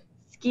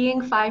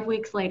 Skiing 5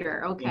 weeks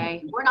later.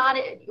 Okay, we're not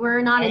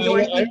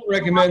endorsing. I don't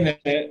recommend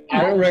that.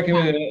 I don't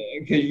recommend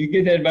it because you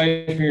get that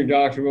advice from your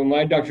doctor. Well,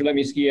 my doctor let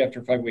me ski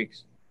after 5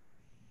 weeks.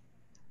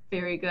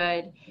 Very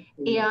good.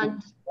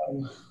 And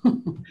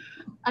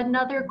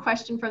another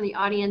question from the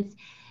audience: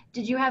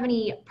 did you have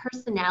any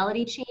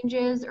personality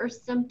changes or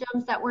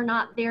symptoms that were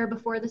not there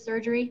before the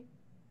surgery?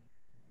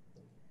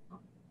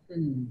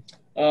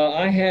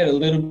 I had a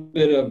little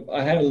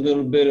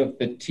bit of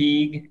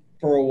fatigue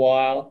for a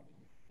while.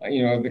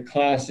 The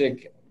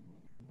classic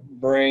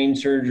brain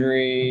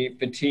surgery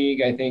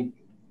fatigue. I think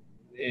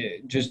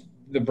just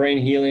the brain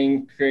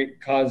healing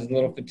causes a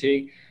little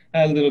fatigue. I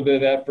had a little bit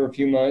of that for a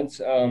few months,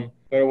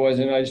 but it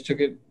wasn't. I just took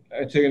a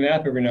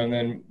nap every now and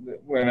then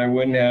when I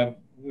wouldn't have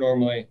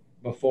normally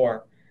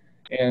before.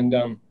 And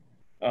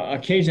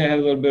occasionally I have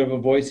a little bit of a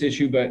voice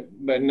issue, but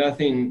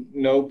nothing,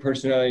 no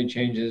personality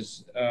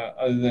changes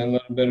other than a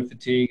little bit of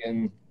fatigue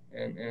and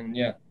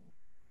yeah.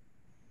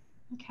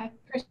 Okay.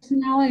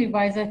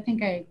 Personality-wise, I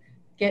think I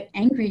get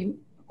angry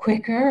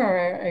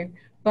quicker,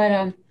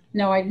 but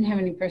no, I didn't have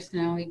any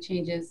personality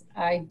changes.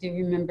 I do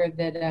remember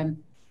that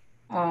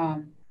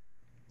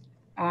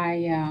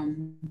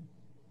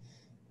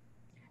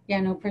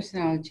no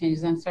personality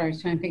changes. I'm sorry, I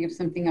was trying to think of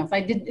something else. I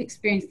did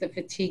experience the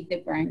fatigue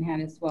that Brian had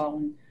as well,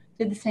 and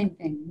did the same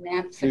thing.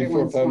 Naps every 3,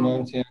 4, once in a 5 while.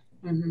 months, yeah.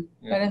 Mm-hmm.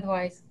 Yeah. But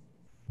otherwise,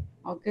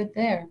 all good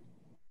there.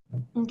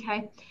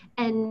 Okay.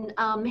 And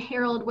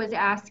Harold was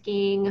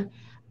asking,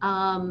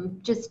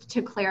 just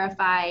to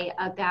clarify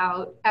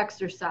about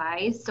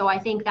exercise. So I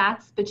think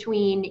that's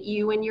between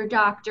you and your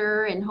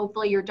doctor, and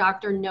hopefully your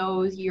doctor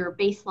knows your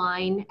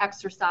baseline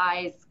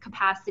exercise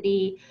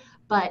capacity,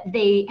 but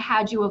they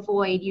had you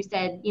avoid, you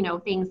said,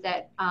 things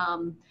that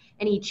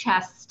any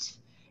chest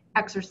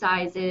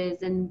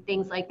exercises and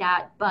things like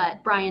that.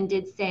 But Brian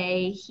did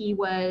say he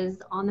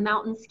was on the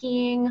mountain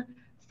skiing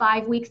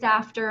 5 weeks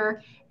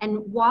after and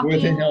walking.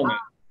 With a helmet.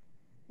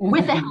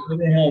 With a helmet.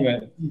 With a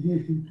helmet.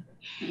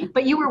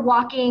 But you were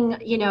walking,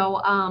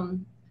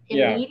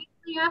 immediately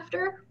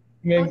after?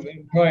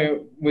 Maybe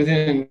probably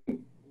within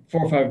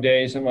 4 or 5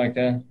 days, something like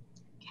that.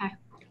 Okay.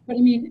 But I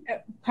mean,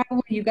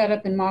 probably you got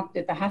up and walked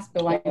at the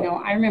hospital. I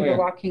remember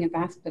walking at the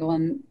hospital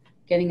and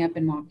getting up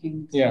and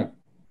walking. So. Yeah.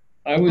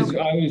 I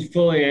was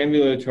fully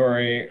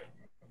ambulatory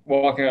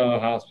walking out of the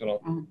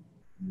hospital. Oh.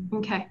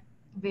 Okay.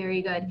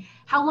 Very good.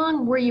 How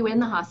long were you in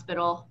the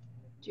hospital?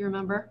 Do you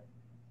remember?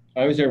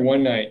 I was there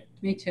one night.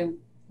 Me too.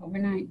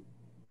 Overnight.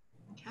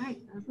 Okay.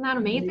 Isn't that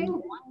amazing?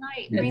 One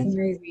night. That's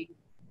amazing.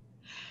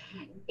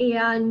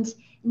 And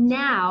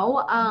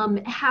now,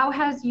 how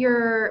has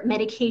your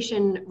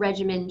medication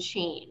regimen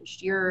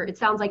changed? It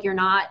sounds like you're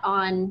not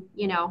on,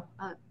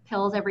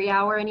 pills every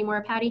hour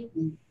anymore, Patty?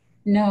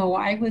 No,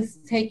 I was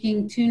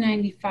taking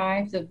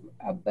 295s,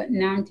 but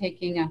now I'm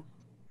taking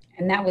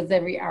and that was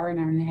every hour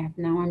and a half.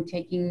 Now I'm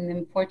taking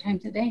them 4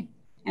 times a day,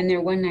 and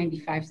they're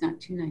 195s, not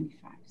 295s.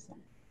 So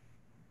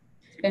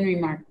it's been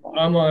remarkable.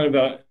 I'm on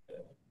about,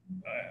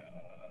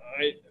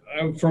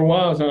 for a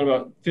while I was on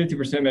about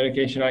 50%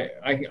 medication.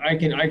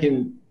 I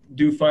can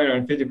do fine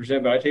on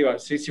 50%, but I take about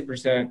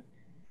 60%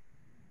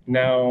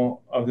 now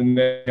of the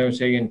medication I was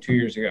taking 2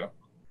 years ago.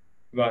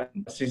 About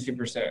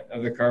 60%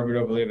 of the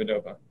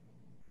carbidopa-levodopa.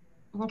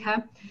 Okay.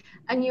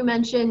 And you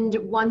mentioned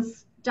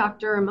once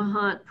Dr.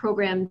 Mahant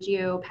programmed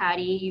you,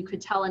 Patty, you could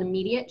tell an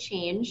immediate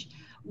change.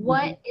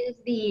 What is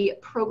the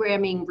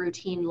programming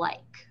routine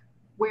like?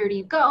 Where do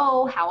you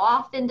go? How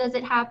often does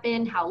it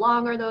happen? How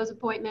long are those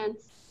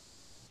appointments?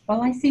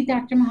 Well, I see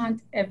Dr.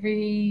 Mahant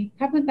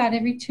probably about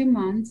every 2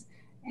 months,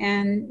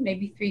 and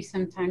maybe 3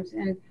 sometimes.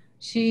 And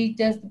she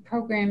does the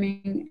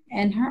programming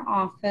in her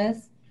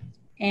office,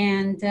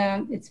 and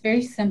it's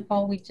very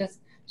simple. She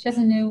has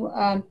a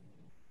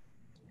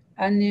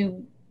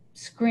new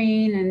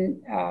screen,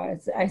 and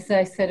as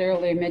I said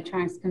earlier,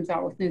 Medtronic comes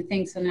out with new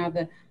things. So now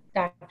the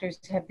doctors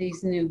have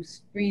these new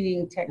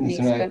screening It's techniques.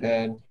 an But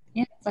iPad.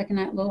 yeah, it's like a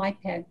little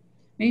iPad,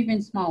 maybe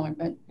even smaller,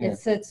 but Yeah.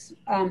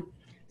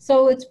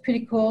 so it's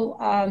pretty cool.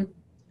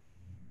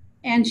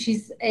 And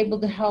she's able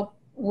to help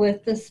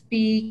with the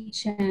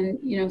speech, and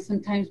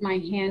sometimes my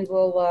hand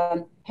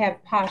will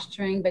have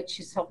posturing, but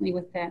she's helped me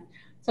with that.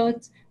 So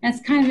it's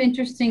kind of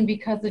interesting,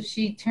 because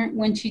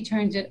when she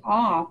turns it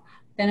off,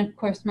 then of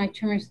course my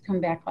tremors come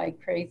back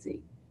like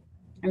crazy.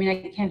 I mean,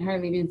 I can't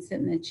hardly even sit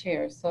in the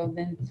chair. So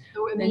then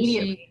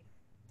immediately.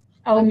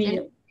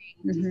 Immediately.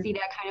 To see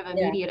that kind of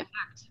immediate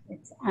effect.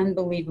 It's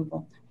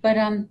unbelievable. But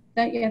and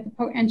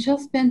she'll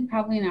spend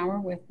probably an hour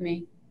with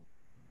me,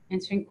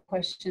 answering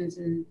questions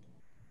and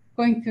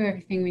going through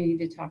everything we need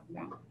to talk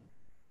about.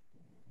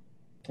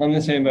 I'm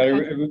the same.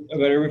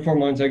 About every 4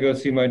 months, I go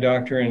see my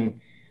doctor, and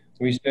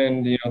we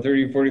spend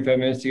 30 45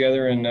 minutes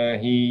together,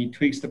 and he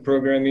tweaks the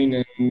programming,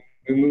 and we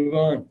move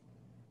on.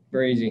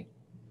 Very easy.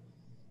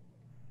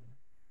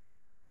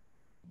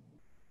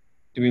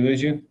 Did we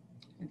lose you?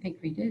 I think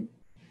we did.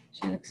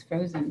 She looks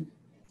frozen.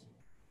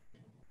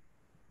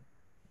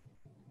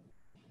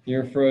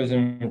 You're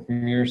frozen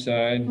from your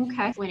side.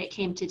 Okay. When it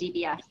came to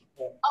DBS.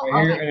 Oh,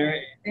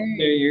 okay.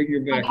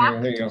 You're back now.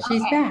 There you go.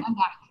 She's back. I'm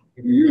back.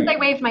 I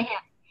waved my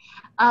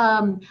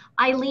hand.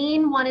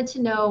 Eileen wanted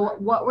to know,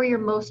 what were your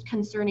most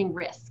concerning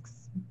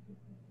risks?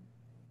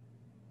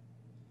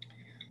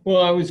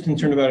 Well, I was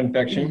concerned about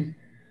infection,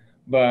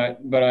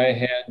 but I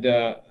had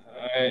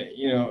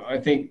I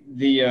think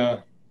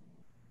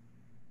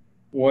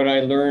what I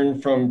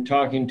learned from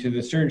talking to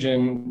the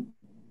surgeon,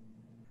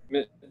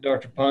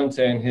 Dr. Ponce,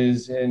 and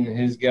his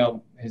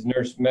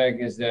nurse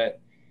Meg, is that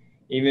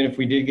even if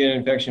we did get an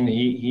infection,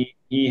 he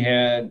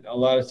had a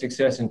lot of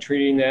success in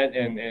treating that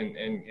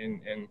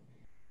and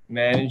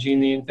managing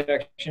the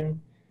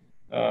infection.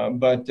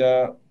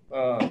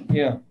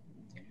 Yeah,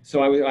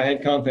 so I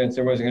had confidence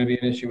there wasn't going to be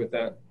an issue with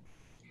that.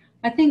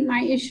 I think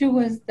my issue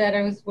was that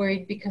I was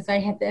worried, because I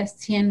had the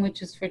STN,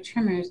 which is for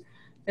tremors,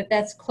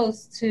 that's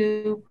close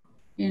to,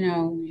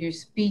 your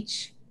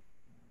speech,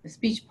 the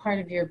speech part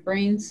of your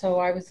brain. So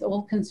I was a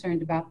little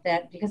concerned about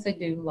that, because I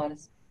do a lot of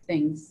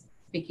things,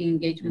 speaking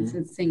engagements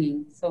and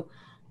singing. So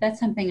that's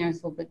something I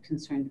was a little bit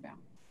concerned about.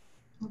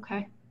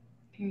 Okay,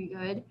 very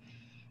good.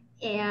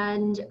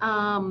 And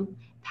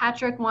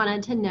Patrick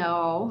wanted to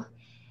know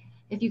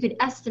if you could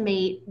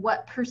estimate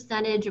what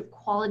percentage of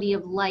quality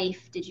of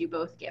life did you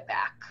both get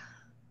back?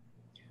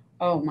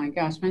 Oh my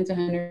gosh, mine's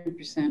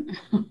 100%.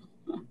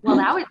 Well,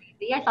 that was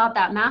easy. I thought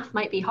that math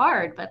might be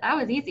hard, but that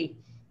was easy.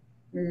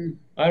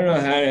 I don't know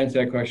how to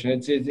answer that question.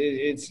 It's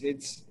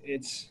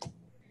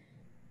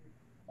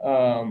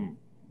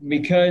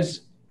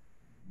because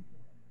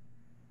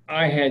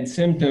I had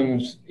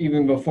symptoms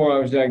even before I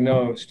was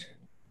diagnosed.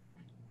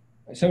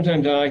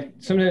 Sometimes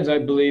I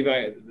believe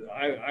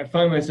I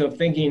find myself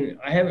thinking,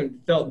 I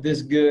haven't felt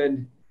this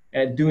good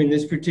at doing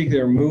this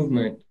particular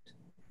movement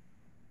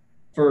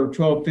for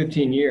 12,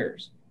 15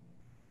 years.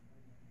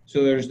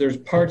 So there's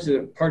parts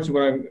of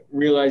what I'm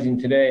realizing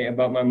today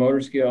about my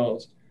motor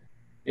skills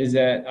is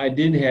that I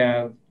did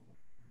have,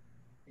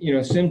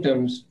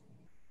 symptoms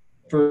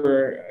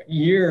for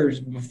years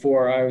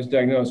before I was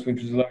diagnosed,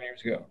 which was 11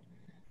 years ago.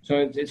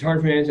 So it's hard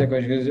for me to answer that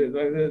question,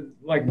 because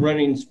like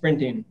running,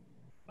 sprinting,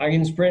 I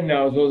can sprint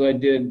now as well as I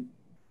did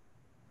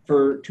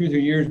for 2 or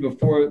 3 years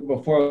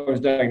before I was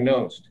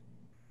diagnosed.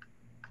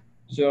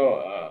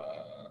 So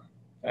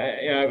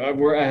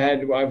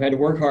I've had to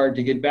work hard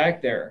to get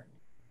back there,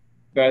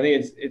 but I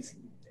think it's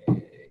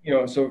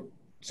so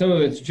some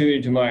of it's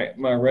attributed to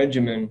my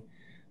regimen,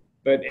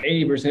 but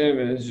 80% of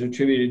it is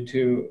attributed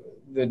to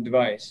the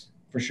device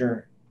for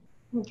sure.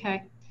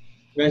 Okay.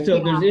 But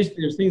still,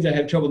 there's things I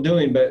have trouble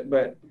doing, but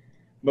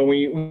when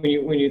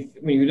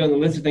you've done the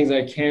list of things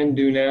I can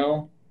do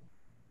now,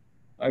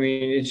 I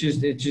mean, it's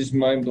just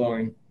mind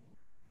blowing.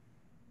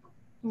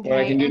 Okay. What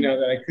I can do now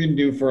that I couldn't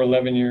do for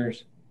 11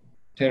 years,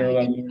 10 or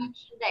 11 years. You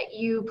mentioned that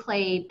you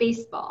played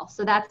baseball,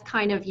 so that's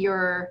kind of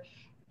your,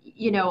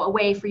 a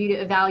way for you to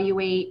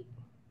evaluate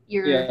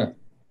your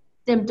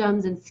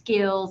symptoms and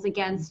skills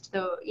against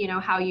the,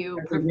 how you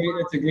perform.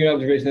 That's a great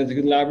observation. That's a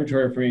good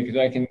laboratory for me,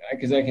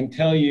 because I can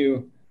tell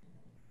you,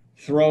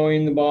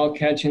 throwing the ball,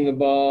 catching the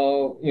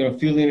ball,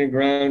 fielding a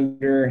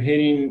grounder,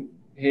 hitting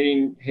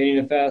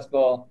a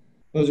fastball.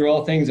 Those are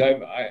all things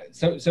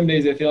some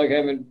days I feel like I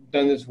haven't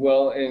done this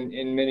well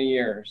in many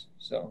years.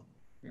 So,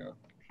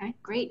 Okay,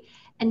 great.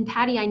 And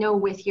Patty, I know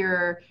with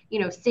your,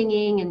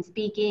 singing and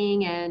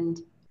speaking and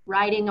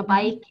riding a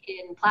bike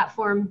in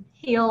platform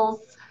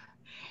heels,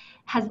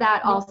 has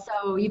that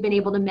also, you've been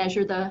able to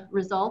measure the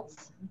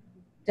results?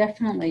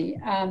 Definitely.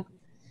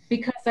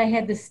 Because I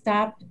had to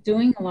stop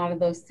doing a lot of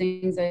those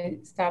things. I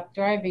stopped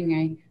driving.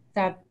 I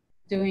stopped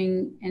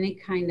doing any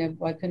kind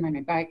of, I couldn't ride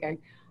my bike.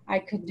 I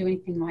couldn't do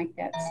anything like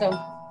that. So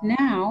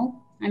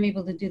now I'm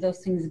able to do those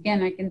things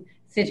again. I can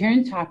sit here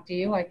and talk to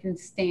you. I can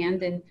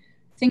stand and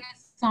sing a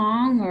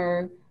song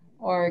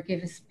or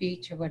give a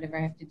speech or whatever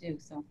I have to do.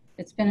 So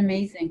it's been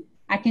amazing.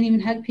 I can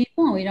even hug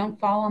people and we don't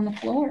fall on the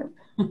floor.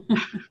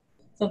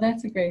 So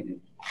that's a great.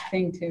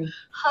 thing too.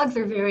 Hugs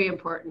are very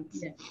important.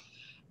 Yeah.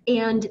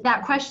 And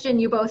that question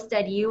you both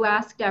said you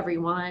asked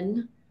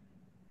everyone,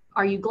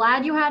 are you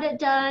glad you had it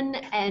done,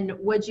 and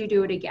would you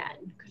do it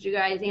again? Could you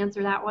guys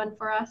answer that one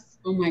for us?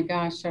 Oh my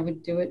gosh, I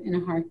would do it in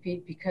a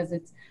heartbeat because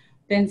it's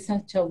been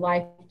such a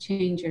life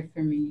changer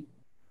for me.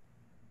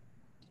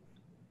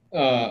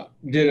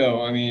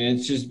 Ditto. I mean,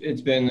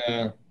 it's been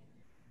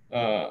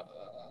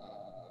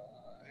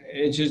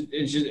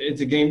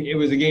it's a game. It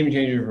was a game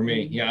changer for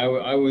me. Yeah,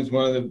 I was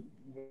one of the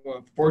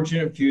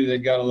fortunate few that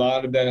got a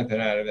lot of benefit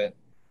out of it,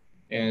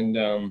 and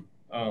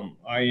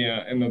I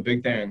am a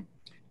big fan.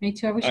 Me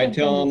too. I wish I I'd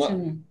tell done it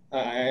them,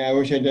 sooner. I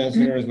wish I'd done it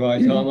sooner as well.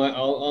 I tell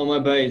all my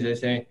buddies, I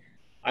say,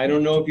 I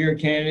don't know if you're a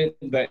candidate,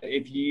 but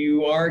if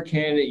you are a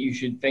candidate, you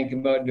should think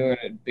about doing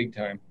it big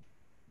time.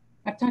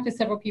 I've talked to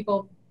several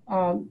people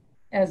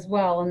as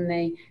well, and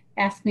they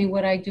asked me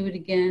would I do it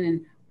again,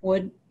 and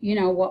what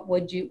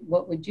would you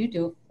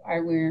do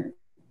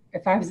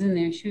if I was in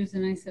their shoes?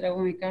 And I said, oh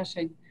my gosh,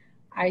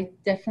 I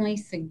definitely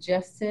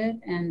suggest it,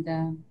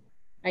 and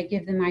I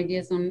give them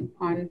ideas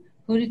on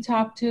who to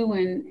talk to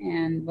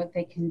and what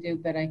they can do.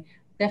 But I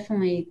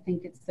definitely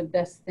think it's the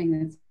best thing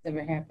that's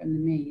ever happened to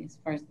me as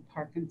far as the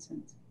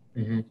Parkinson's.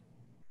 Mm-hmm.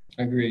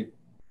 Agreed.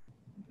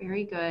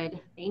 Very good.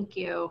 Thank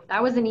you.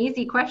 That was an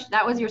easy question.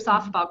 That was your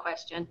softball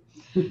question.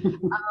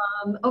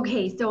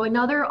 Okay, so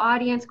another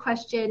audience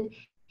question.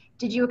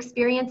 Did you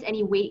experience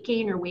any weight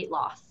gain or weight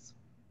loss?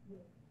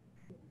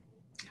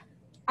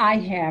 I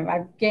have.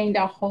 I've gained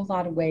a whole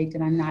lot of weight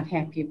and I'm not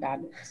happy about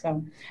it.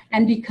 So,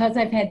 and because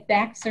I've had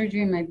back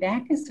surgery and my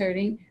back is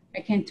hurting, I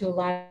can't do a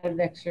lot of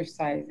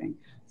exercising.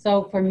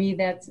 So for me,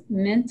 that's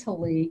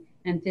mentally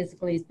and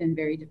physically has been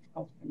very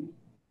difficult for me.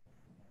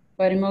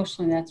 But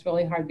emotionally, that's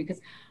really hard because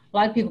a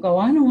lot of people go,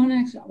 I don't want to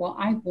exercise. Well,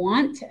 I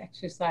want to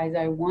exercise.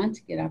 I want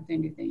to get out there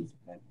and do things,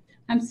 but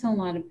I'm still in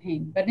a lot of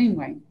pain. But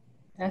anyway,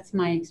 that's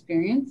my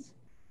experience.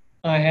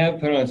 I have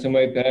put on some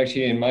weight, but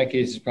actually in my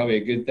case, it's probably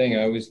a good thing.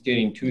 I was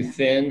getting too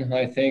thin,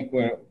 I think,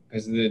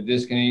 because of the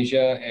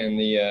dyskinesia and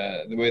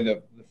the way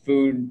the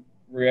food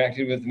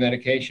reacted with the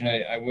medication.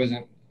 I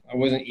wasn't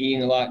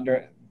eating a lot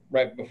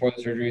right before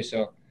the surgery,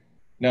 so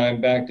now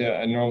I'm back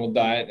to a normal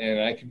diet, and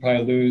I could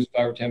probably lose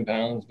 5 or 10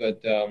 pounds,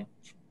 but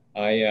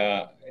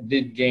I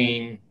did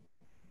gain.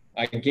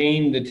 I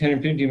gained the 10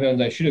 or 15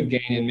 pounds I should have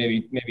gained, and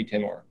maybe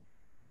 10 more.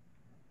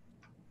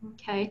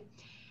 Okay.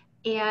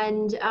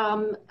 And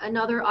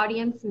another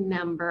audience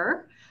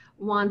member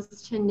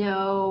wants to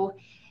know,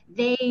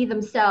 they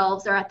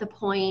themselves are at the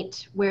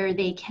point where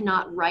they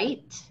cannot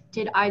write.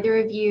 Did either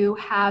of you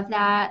have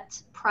that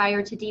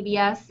prior to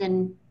DBS,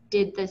 and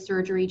did the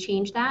surgery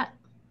change that?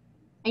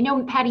 I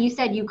know, Patty, you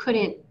said you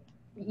couldn't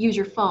use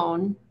your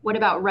phone. What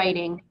about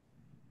writing?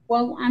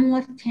 Well, I'm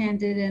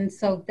left-handed, and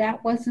so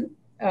that wasn't,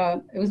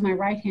 it was my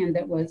right hand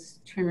that was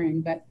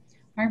trembling, but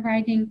my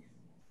writing,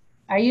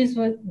 I use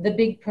the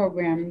big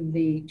program,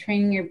 the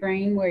Training Your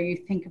Brain, where you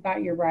think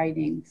about your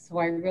writing. So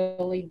I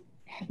really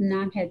have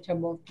not had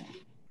trouble with that.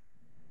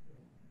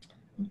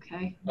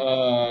 Okay.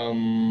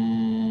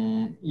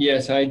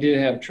 Yes, I did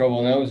have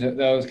trouble, and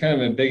that was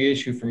kind of a big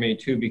issue for me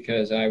too,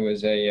 because I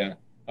was a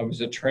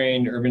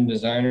trained urban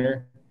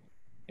designer,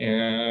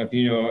 and if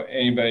you know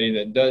anybody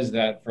that does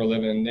that for a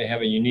living, they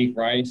have a unique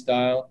writing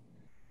style,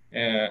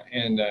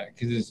 and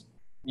because it's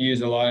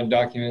used a lot of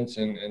documents,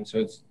 and so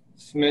it's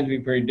meant to be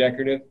pretty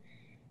decorative.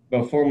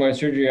 Before my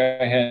surgery,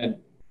 I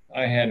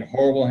had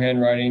horrible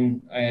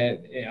handwriting.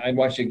 I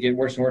watched it get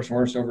worse and worse and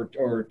worse over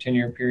a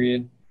 10-year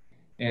period,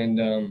 and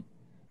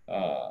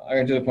I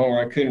got to the point where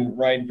I couldn't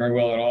write very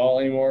well at all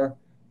anymore.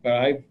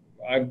 But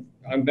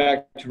I'm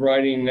back to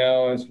writing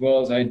now as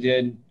well as I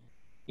did,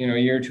 a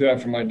year or two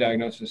after my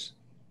diagnosis.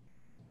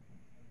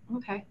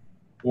 Okay.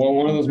 Well,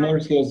 one of those motor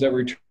skills that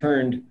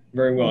returned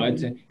very well.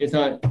 It's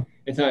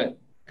not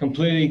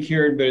completely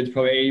cured, but it's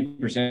probably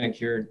 80%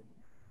 cured.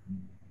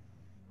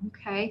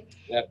 Okay.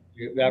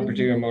 That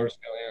particular motor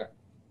skill, yeah.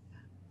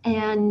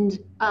 And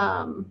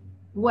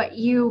what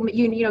you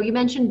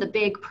mentioned the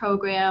big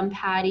program,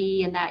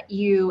 Patty, and that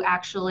you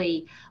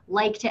actually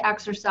like to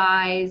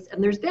exercise.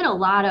 And there's been a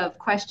lot of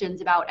questions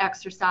about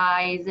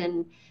exercise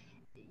and,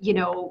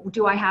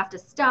 do I have to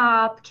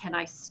stop? Can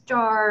I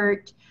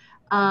start?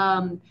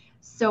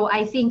 So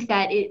I think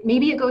that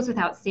maybe it goes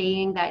without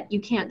saying that you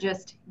can't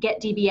just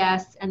get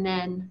DBS and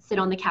then sit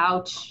on the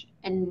couch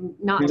and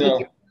not take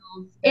your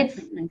pills.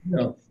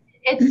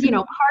 It's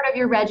part of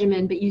your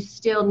regimen, but you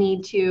still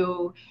need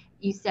to,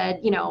 you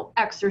said,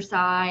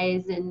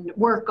 exercise and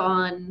work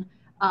on,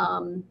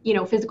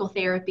 physical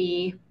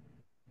therapy,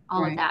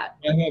 all of that.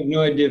 I have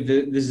no idea if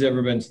this has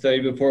ever been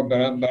studied before,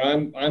 but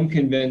I'm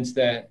convinced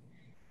that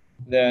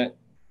the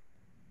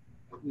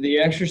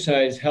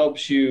exercise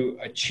helps you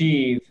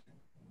achieve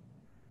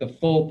the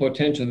full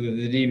potential that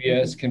the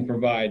DBS can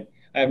provide.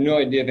 I have no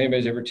idea if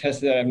anybody's ever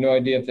tested that. I have no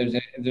idea if there's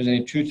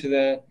any truth to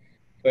that.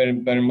 But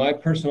in my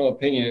personal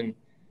opinion,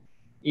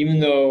 even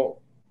though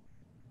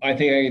I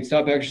think I could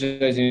stop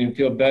exercising and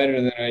feel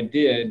better than I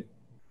did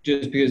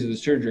just because of the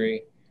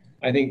surgery,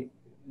 I think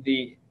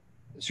the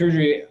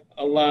surgery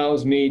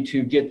allows me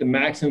to get the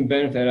maximum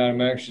benefit out of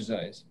my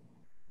exercise,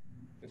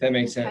 if that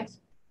makes sense.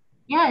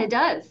 Yeah, it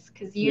does,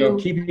 because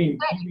keeping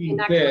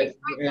fit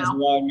has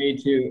allowed me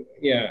to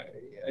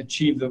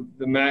achieve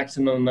the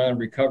maximum amount of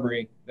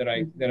recovery that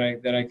I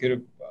could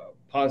have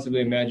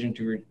possibly imagined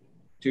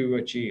to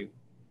achieve.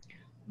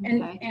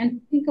 And I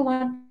think a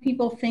lot of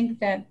people think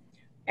that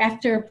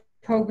after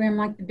a program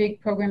like the big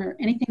program or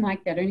anything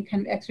like that, or any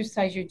kind of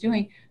exercise you're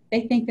doing,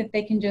 they think that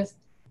they can just,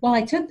 well,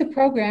 I took the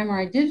program or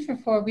I did it for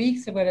 4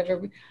 weeks or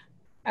whatever.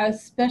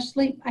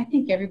 Especially, I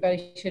think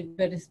everybody should,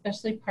 but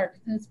especially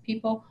Parkinson's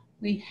people,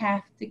 we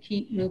have to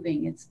keep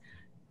moving.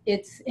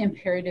 It's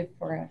imperative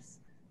for us.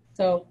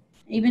 So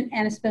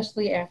and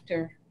especially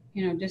after,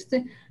 just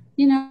to,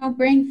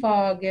 brain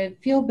fog,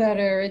 feel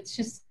better. It's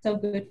just so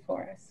good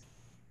for us.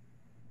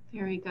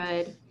 Very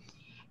good.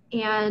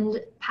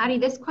 And Patty,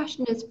 this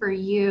question is for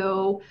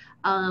you,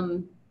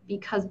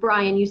 because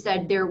Brian, you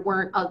said there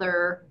weren't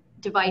other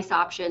device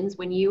options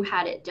when you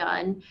had it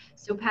done.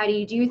 So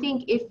Patty, do you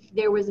think if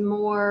there was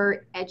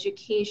more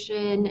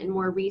education and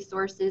more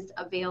resources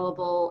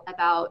available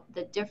about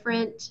the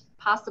different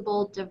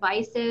possible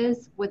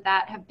devices, would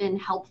that have been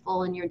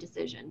helpful in your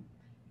decision?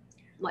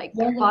 Like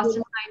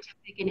Boston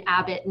Scientific and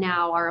Abbott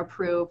now are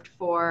approved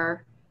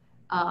for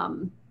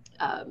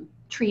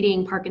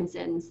treating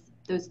Parkinson's,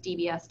 those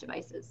DBS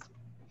devices.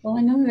 Well,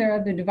 I know there are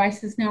other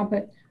devices now,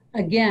 but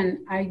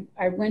again,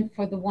 I went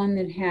for the one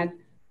that had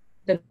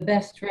the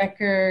best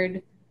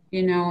record,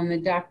 and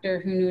the doctor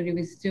who knew what he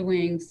was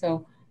doing.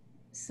 So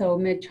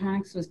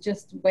Medtronics was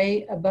just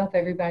way above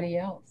everybody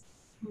else.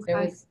 Okay.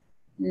 There was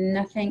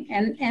nothing,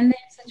 and they have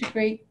such a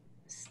great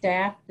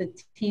staff. The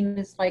team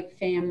is like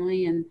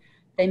family, and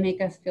they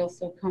make us feel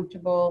so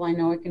comfortable. I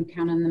know I can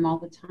count on them all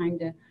the time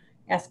to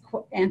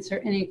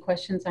answer any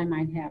questions I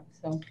might have.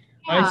 So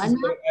I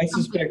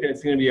suspect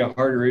that's going to be a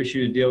harder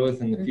issue to deal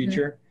with in the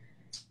future.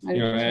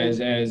 As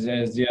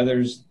the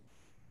others,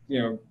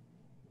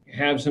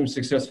 have some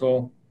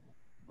successful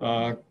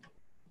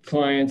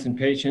clients and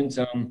patients.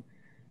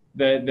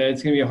 That's going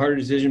to be a harder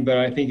decision, but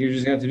I think you're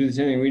just going to have to do the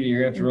same thing we do.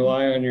 You're going to have to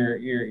rely on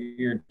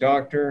your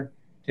doctor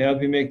to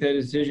help you make that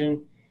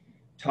decision.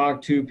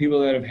 Talk to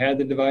people that have had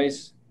the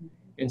device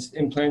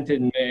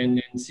implanted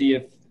and see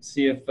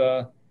if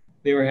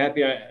they were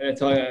happy.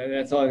 That's all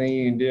I think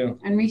you can do.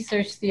 And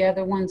research the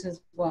other ones as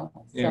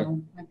well.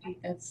 So I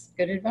think that's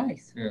good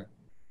advice. Yeah.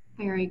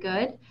 Very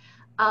good.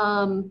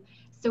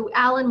 So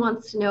Alan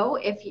wants to know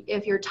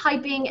if your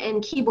typing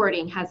and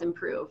keyboarding has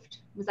improved.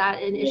 Was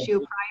that an issue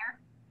prior?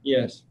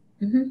 Yes.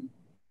 Mm-hmm.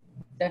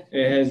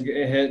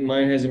 Definitely.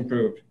 Mine has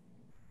improved.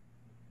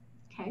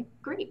 Okay,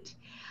 great.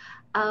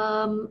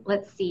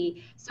 Let's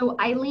see. So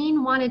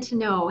Eileen wanted to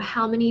know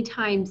how many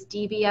times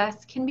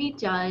DBS can be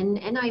done.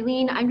 And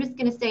Eileen, I'm just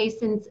going to say,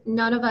 since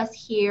none of us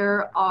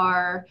here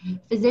are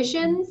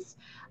physicians,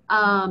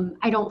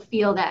 I don't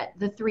feel that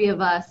the three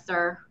of us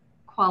are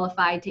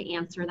qualified to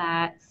answer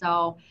that.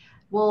 So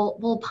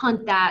we'll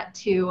punt that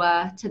to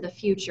the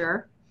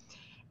future.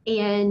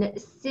 And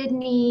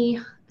Sydney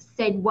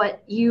said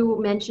what you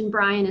mentioned,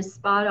 Brian, is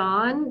spot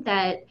on,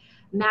 that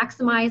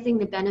maximizing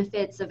the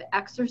benefits of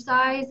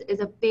exercise is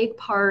a big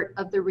part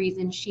of the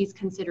reason she's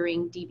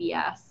considering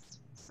DBS.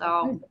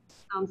 So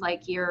sounds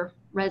like you're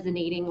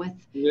resonating with.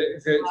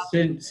 Is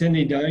it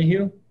Cindy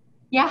Donahue?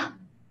 Yeah.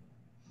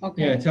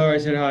 Okay. Yeah, tell her I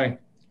said hi.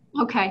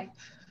 Okay.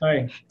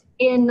 Hi.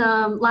 In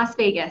Las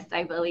Vegas,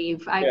 I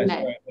believe. I've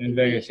met. Right. In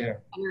Vegas, yeah.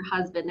 And her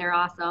husband, they're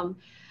awesome.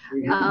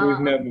 We've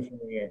met before,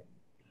 yeah.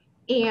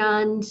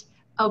 And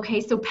okay,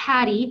 so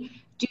Patty,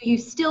 do you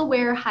still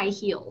wear high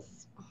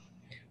heels?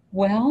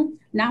 Well,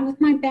 not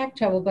with my back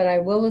trouble, but I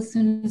will as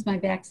soon as my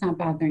back's not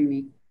bothering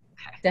me.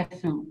 Okay.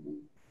 Definitely.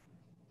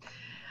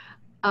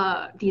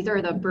 These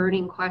are the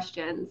burning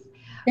questions.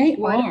 They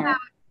are.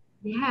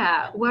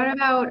 What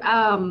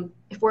about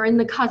if we're in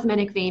the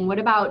cosmetic vein? What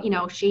about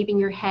shaving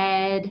your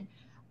head?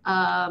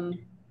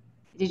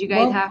 Did you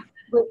guys have?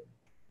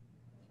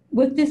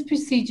 With this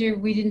procedure,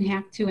 we didn't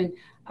have to,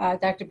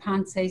 and Dr.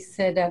 Ponce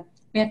said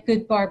we have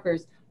good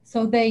barbers,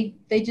 so they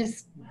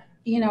just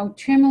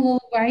trim a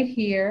little right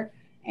here,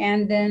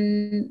 and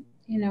then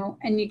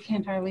and you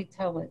can't hardly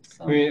tell it.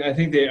 So I mean, I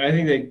think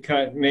they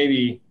cut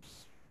maybe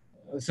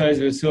the size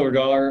of a silver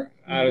dollar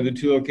out of the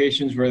two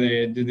locations where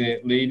they do the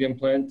lead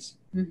implants.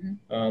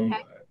 Mm-hmm.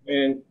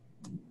 And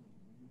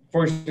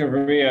fortunately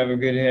for me, I have a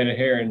good head of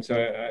hair, and so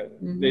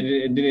it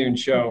didn't even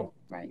show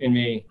in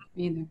me.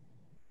 Either.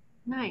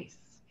 Nice.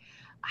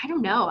 I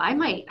don't know. I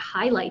might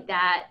highlight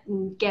that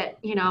and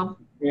get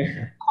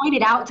point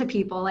it out to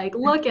people, like,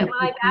 look at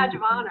my badge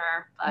of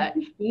honor. But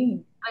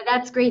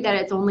that's great that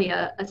it's only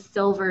a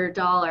silver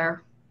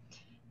dollar.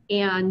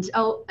 And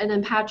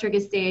then Patrick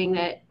is saying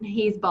that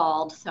he's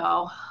bald,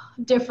 so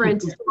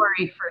different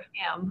story for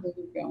him. There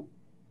you go.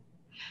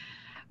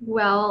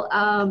 Well,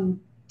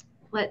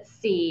 let's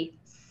see.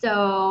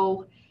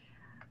 So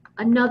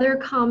another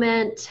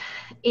comment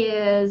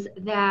is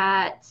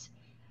that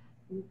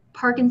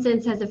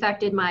Parkinson's has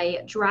affected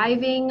my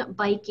driving,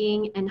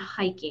 biking, and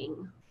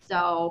hiking.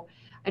 So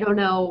I don't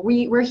know,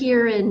 we're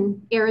here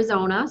in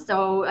Arizona,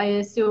 so I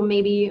assume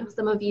maybe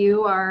some of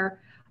you are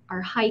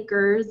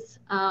hikers.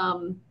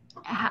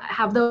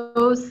 Have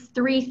those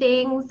three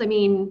things. I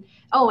mean,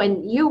 oh,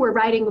 and you were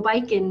riding a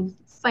bike in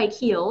spike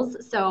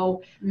heels.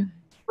 So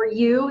for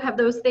you, have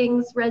those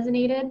things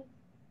resonated?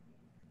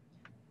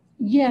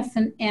 Yes,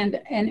 and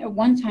at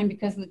one time,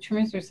 because the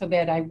tremors were so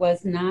bad, I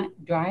was not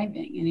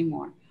driving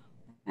anymore.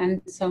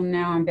 And so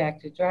now I'm back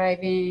to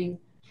driving.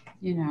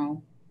 You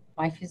know,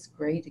 life is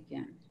great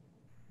again.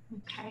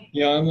 Okay.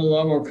 Yeah, I'm a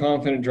lot more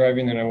confident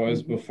driving than I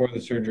was before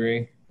the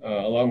surgery.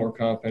 A lot more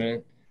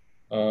confident.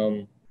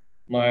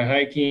 My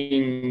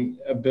hiking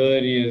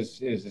ability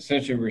is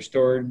essentially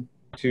restored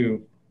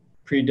to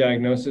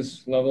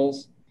pre-diagnosis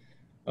levels,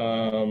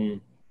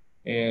 and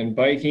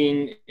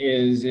biking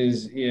I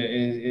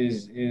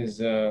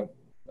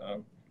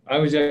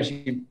was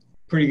actually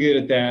pretty good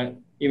at that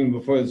even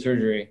before the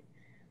surgery.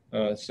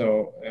 But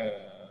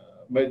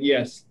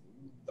yes,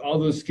 all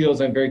those skills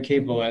I'm very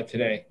capable at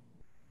today,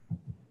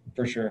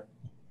 for sure.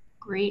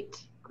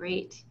 Great,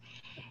 great.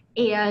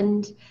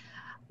 And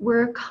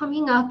we're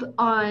coming up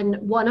on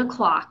 1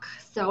 o'clock.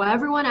 So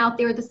everyone out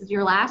there, this is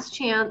your last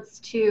chance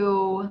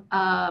to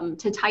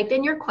type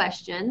in your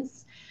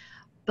questions.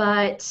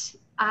 But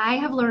I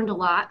have learned a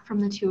lot from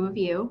the two of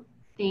you.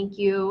 Thank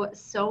you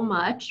so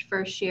much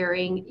for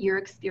sharing your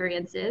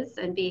experiences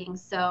and being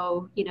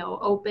so,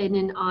 open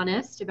and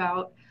honest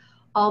about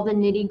all the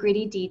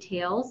nitty-gritty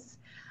details.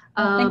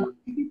 Well,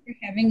 thank you for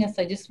having us.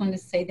 I just wanted to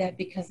say that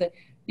because,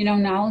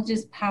 knowledge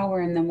is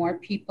power, and the more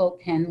people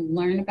can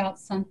learn about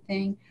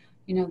something,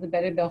 the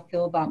better they'll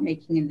feel about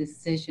making a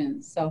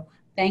decision. So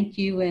thank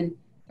you and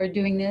for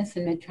doing this,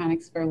 and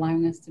Medtronics for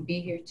allowing us to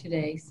be here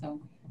today. So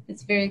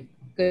it's very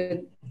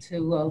good to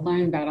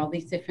learn about all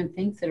these different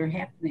things that are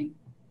happening.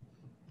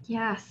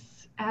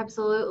 Yes,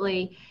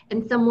 absolutely.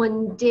 And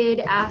someone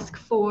did ask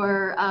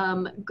for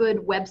good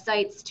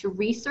websites to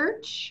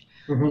research.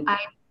 Mm-hmm. I'd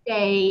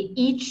say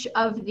each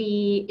of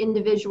the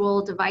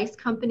individual device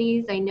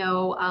companies, I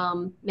know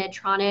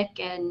Medtronic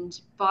and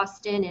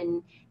Boston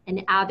and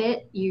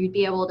Abbott, you'd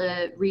be able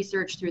to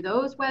research through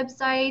those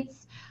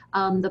websites.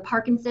 The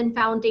Parkinson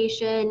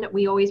Foundation,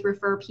 we always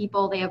refer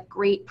people, they have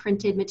great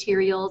printed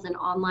materials and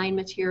online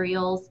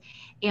materials,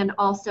 and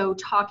also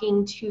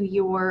talking to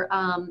your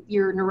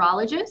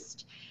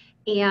neurologist.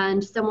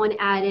 And someone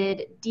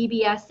added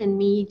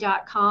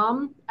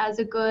dbsandme.com as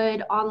a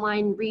good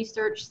online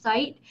research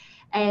site.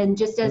 And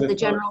just as the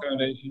general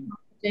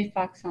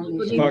Fox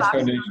Foundation.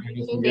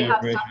 They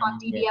have stuff on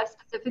DBS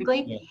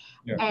specifically.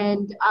 Yeah.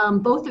 And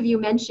both of you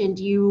mentioned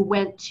you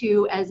went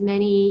to as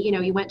many,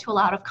 you went to a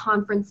lot of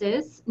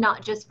conferences,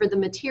 not just for the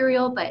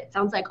material, but it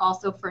sounds like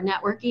also for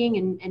networking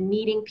and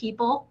meeting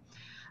people.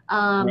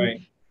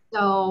 Right.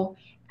 So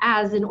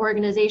as an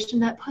organization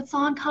that puts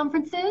on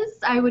conferences,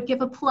 I would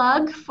give a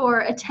plug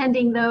for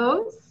attending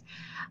those.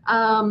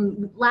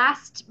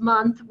 Last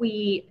month,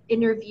 we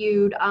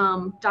interviewed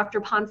Dr.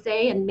 Ponce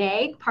and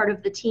Meg, part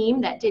of the team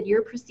that did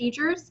your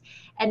procedures,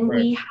 and right.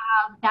 We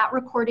have that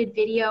recorded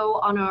video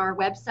on our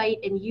website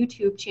and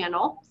YouTube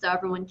channel, so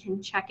everyone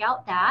can check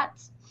out that.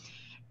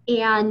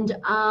 And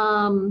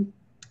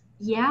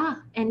yeah,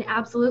 and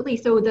absolutely.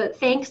 So the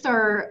thanks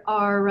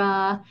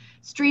are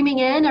streaming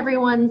in.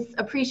 Everyone's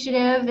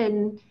appreciative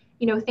and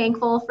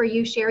thankful for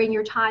you sharing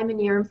your time and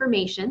your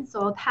information.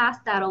 So I'll pass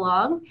that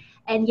along.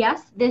 And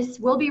yes, this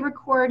will be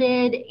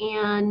recorded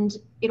and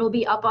it'll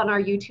be up on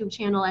our YouTube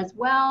channel as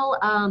well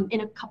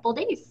in a couple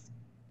days.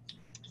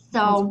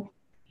 So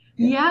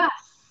yeah.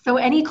 So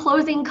any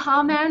closing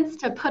comments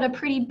to put a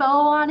pretty bow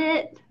on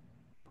it?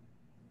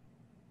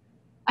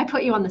 I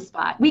put you on the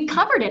spot. We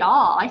covered it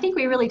all. I think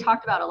we really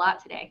talked about a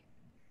lot today.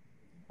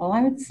 Well,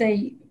 I would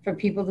say for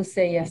people to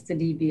say yes to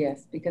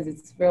DBS because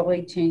it's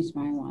really changed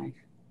my life.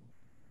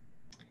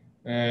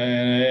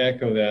 And I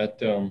echo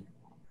that.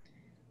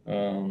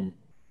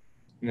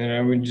 And then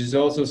I would just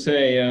also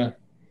say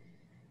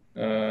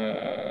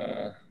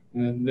the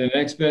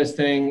next best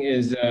thing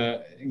is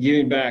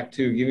giving back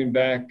to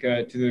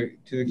the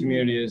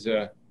community is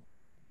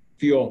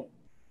fuel.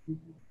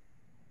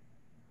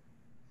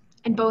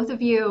 And both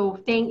of you,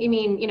 thank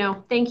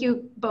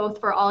you both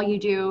for all you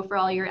do, for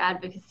all your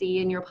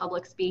advocacy and your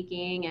public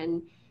speaking,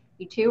 and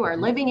you two are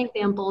living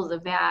examples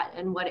of that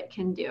and what it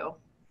can do.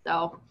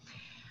 So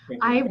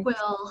I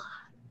will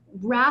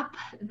wrap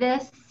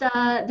this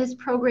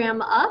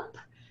program up.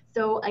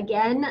 So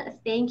again,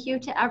 thank you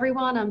to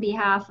everyone on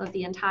behalf of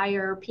the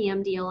entire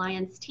PMD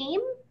Alliance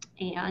team,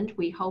 and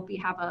we hope you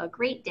have a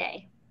great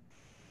day.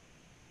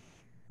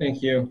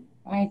 Thank you.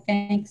 Bye,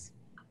 thanks.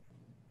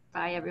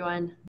 Bye, everyone.